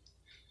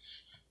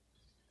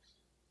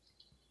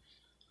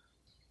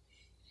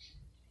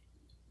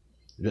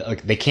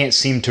 Like they can't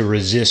seem to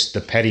resist the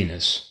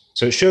pettiness.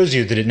 So it shows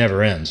you that it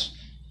never ends.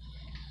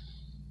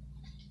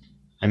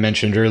 I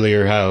mentioned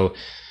earlier how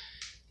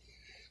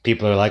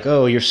people are like,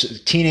 oh,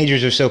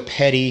 teenagers are so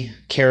petty,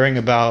 caring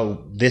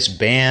about this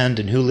band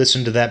and who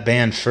listened to that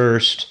band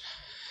first,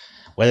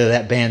 whether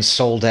that band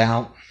sold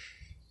out.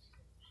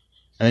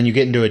 And then you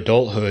get into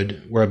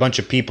adulthood where a bunch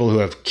of people who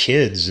have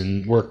kids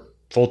and work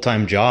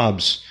full-time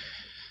jobs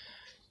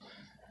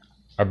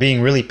are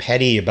being really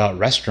petty about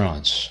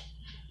restaurants.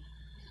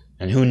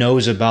 And who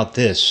knows about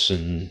this?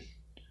 And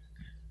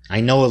I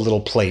know a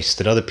little place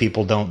that other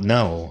people don't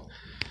know.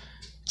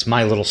 It's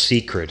my little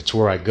secret. It's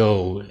where I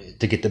go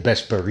to get the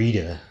best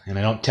burrito, and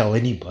I don't tell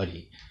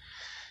anybody.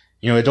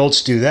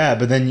 Adults do that,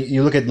 but then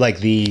you look at like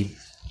the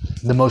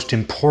most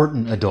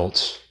important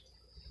adults,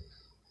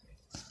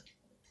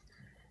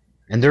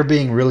 and they're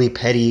being really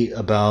petty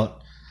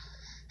about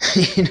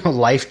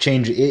life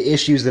change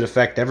issues that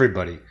affect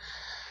everybody.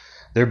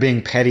 They're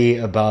being petty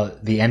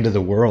about the end of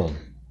the world.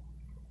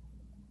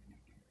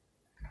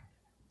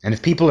 And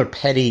if people are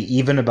petty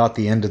even about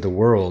the end of the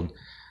world,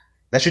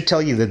 that should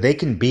tell you that they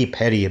can be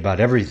petty about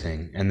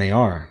everything, and they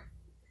are.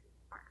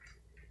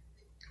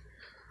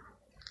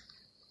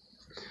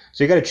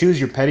 So you got to choose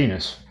your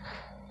pettiness.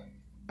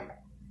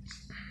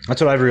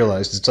 That's what I've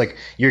realized. It's like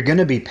you're going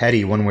to be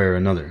petty one way or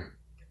another.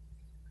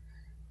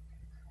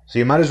 So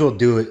you might as well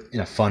do it in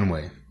a fun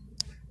way.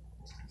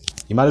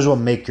 You might as well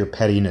make your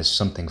pettiness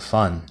something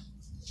fun.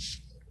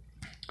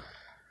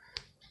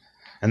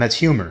 And that's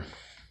humor.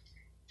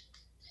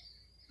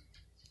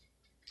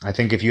 I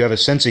think if you have a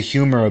sense of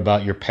humor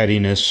about your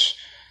pettiness,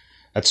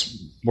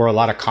 that's where a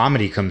lot of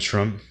comedy comes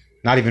from.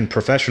 Not even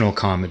professional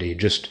comedy,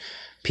 just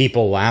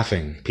people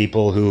laughing,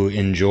 people who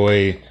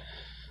enjoy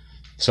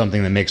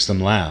something that makes them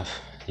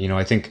laugh.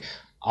 I think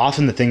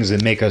often the things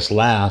that make us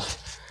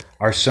laugh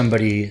are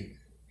somebody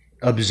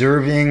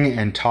observing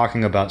and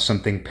talking about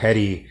something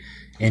petty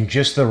in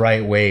just the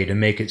right way to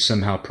make it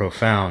somehow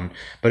profound,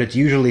 but it's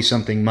usually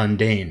something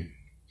mundane.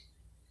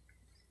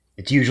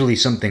 It's usually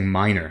something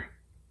minor.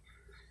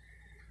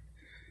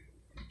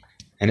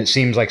 And it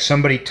seems like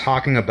somebody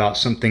talking about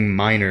something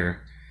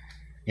minor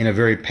in a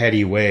very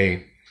petty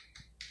way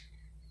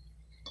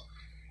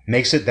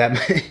makes it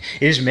it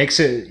just makes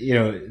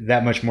it,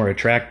 that much more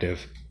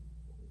attractive.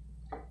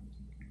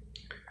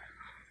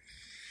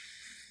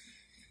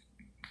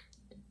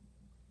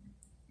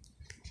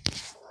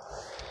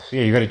 So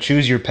yeah, you got to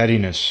choose your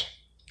pettiness.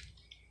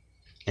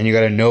 And you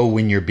got to know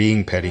when you're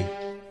being petty.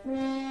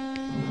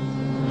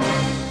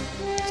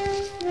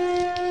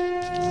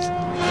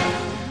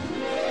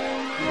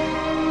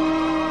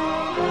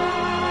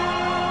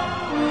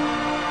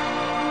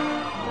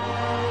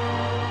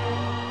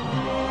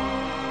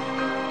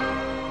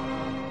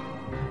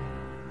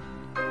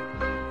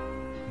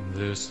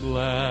 This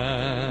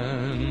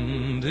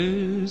land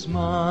is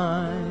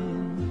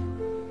mine.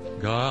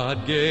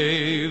 God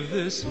gave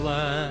this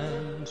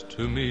land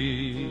to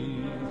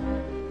me.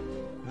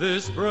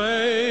 This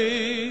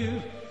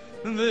brave,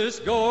 this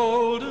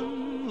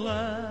golden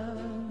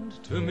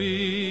land to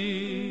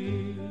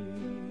me.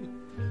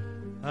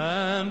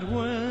 And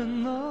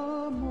when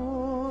the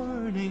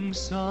morning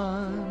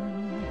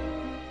sun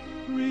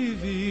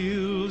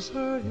reveals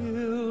her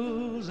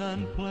hills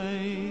and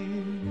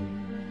plains,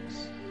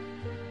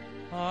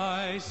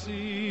 I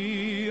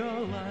see a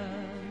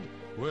land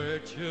where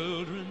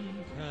children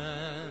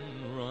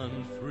can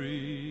run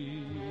free.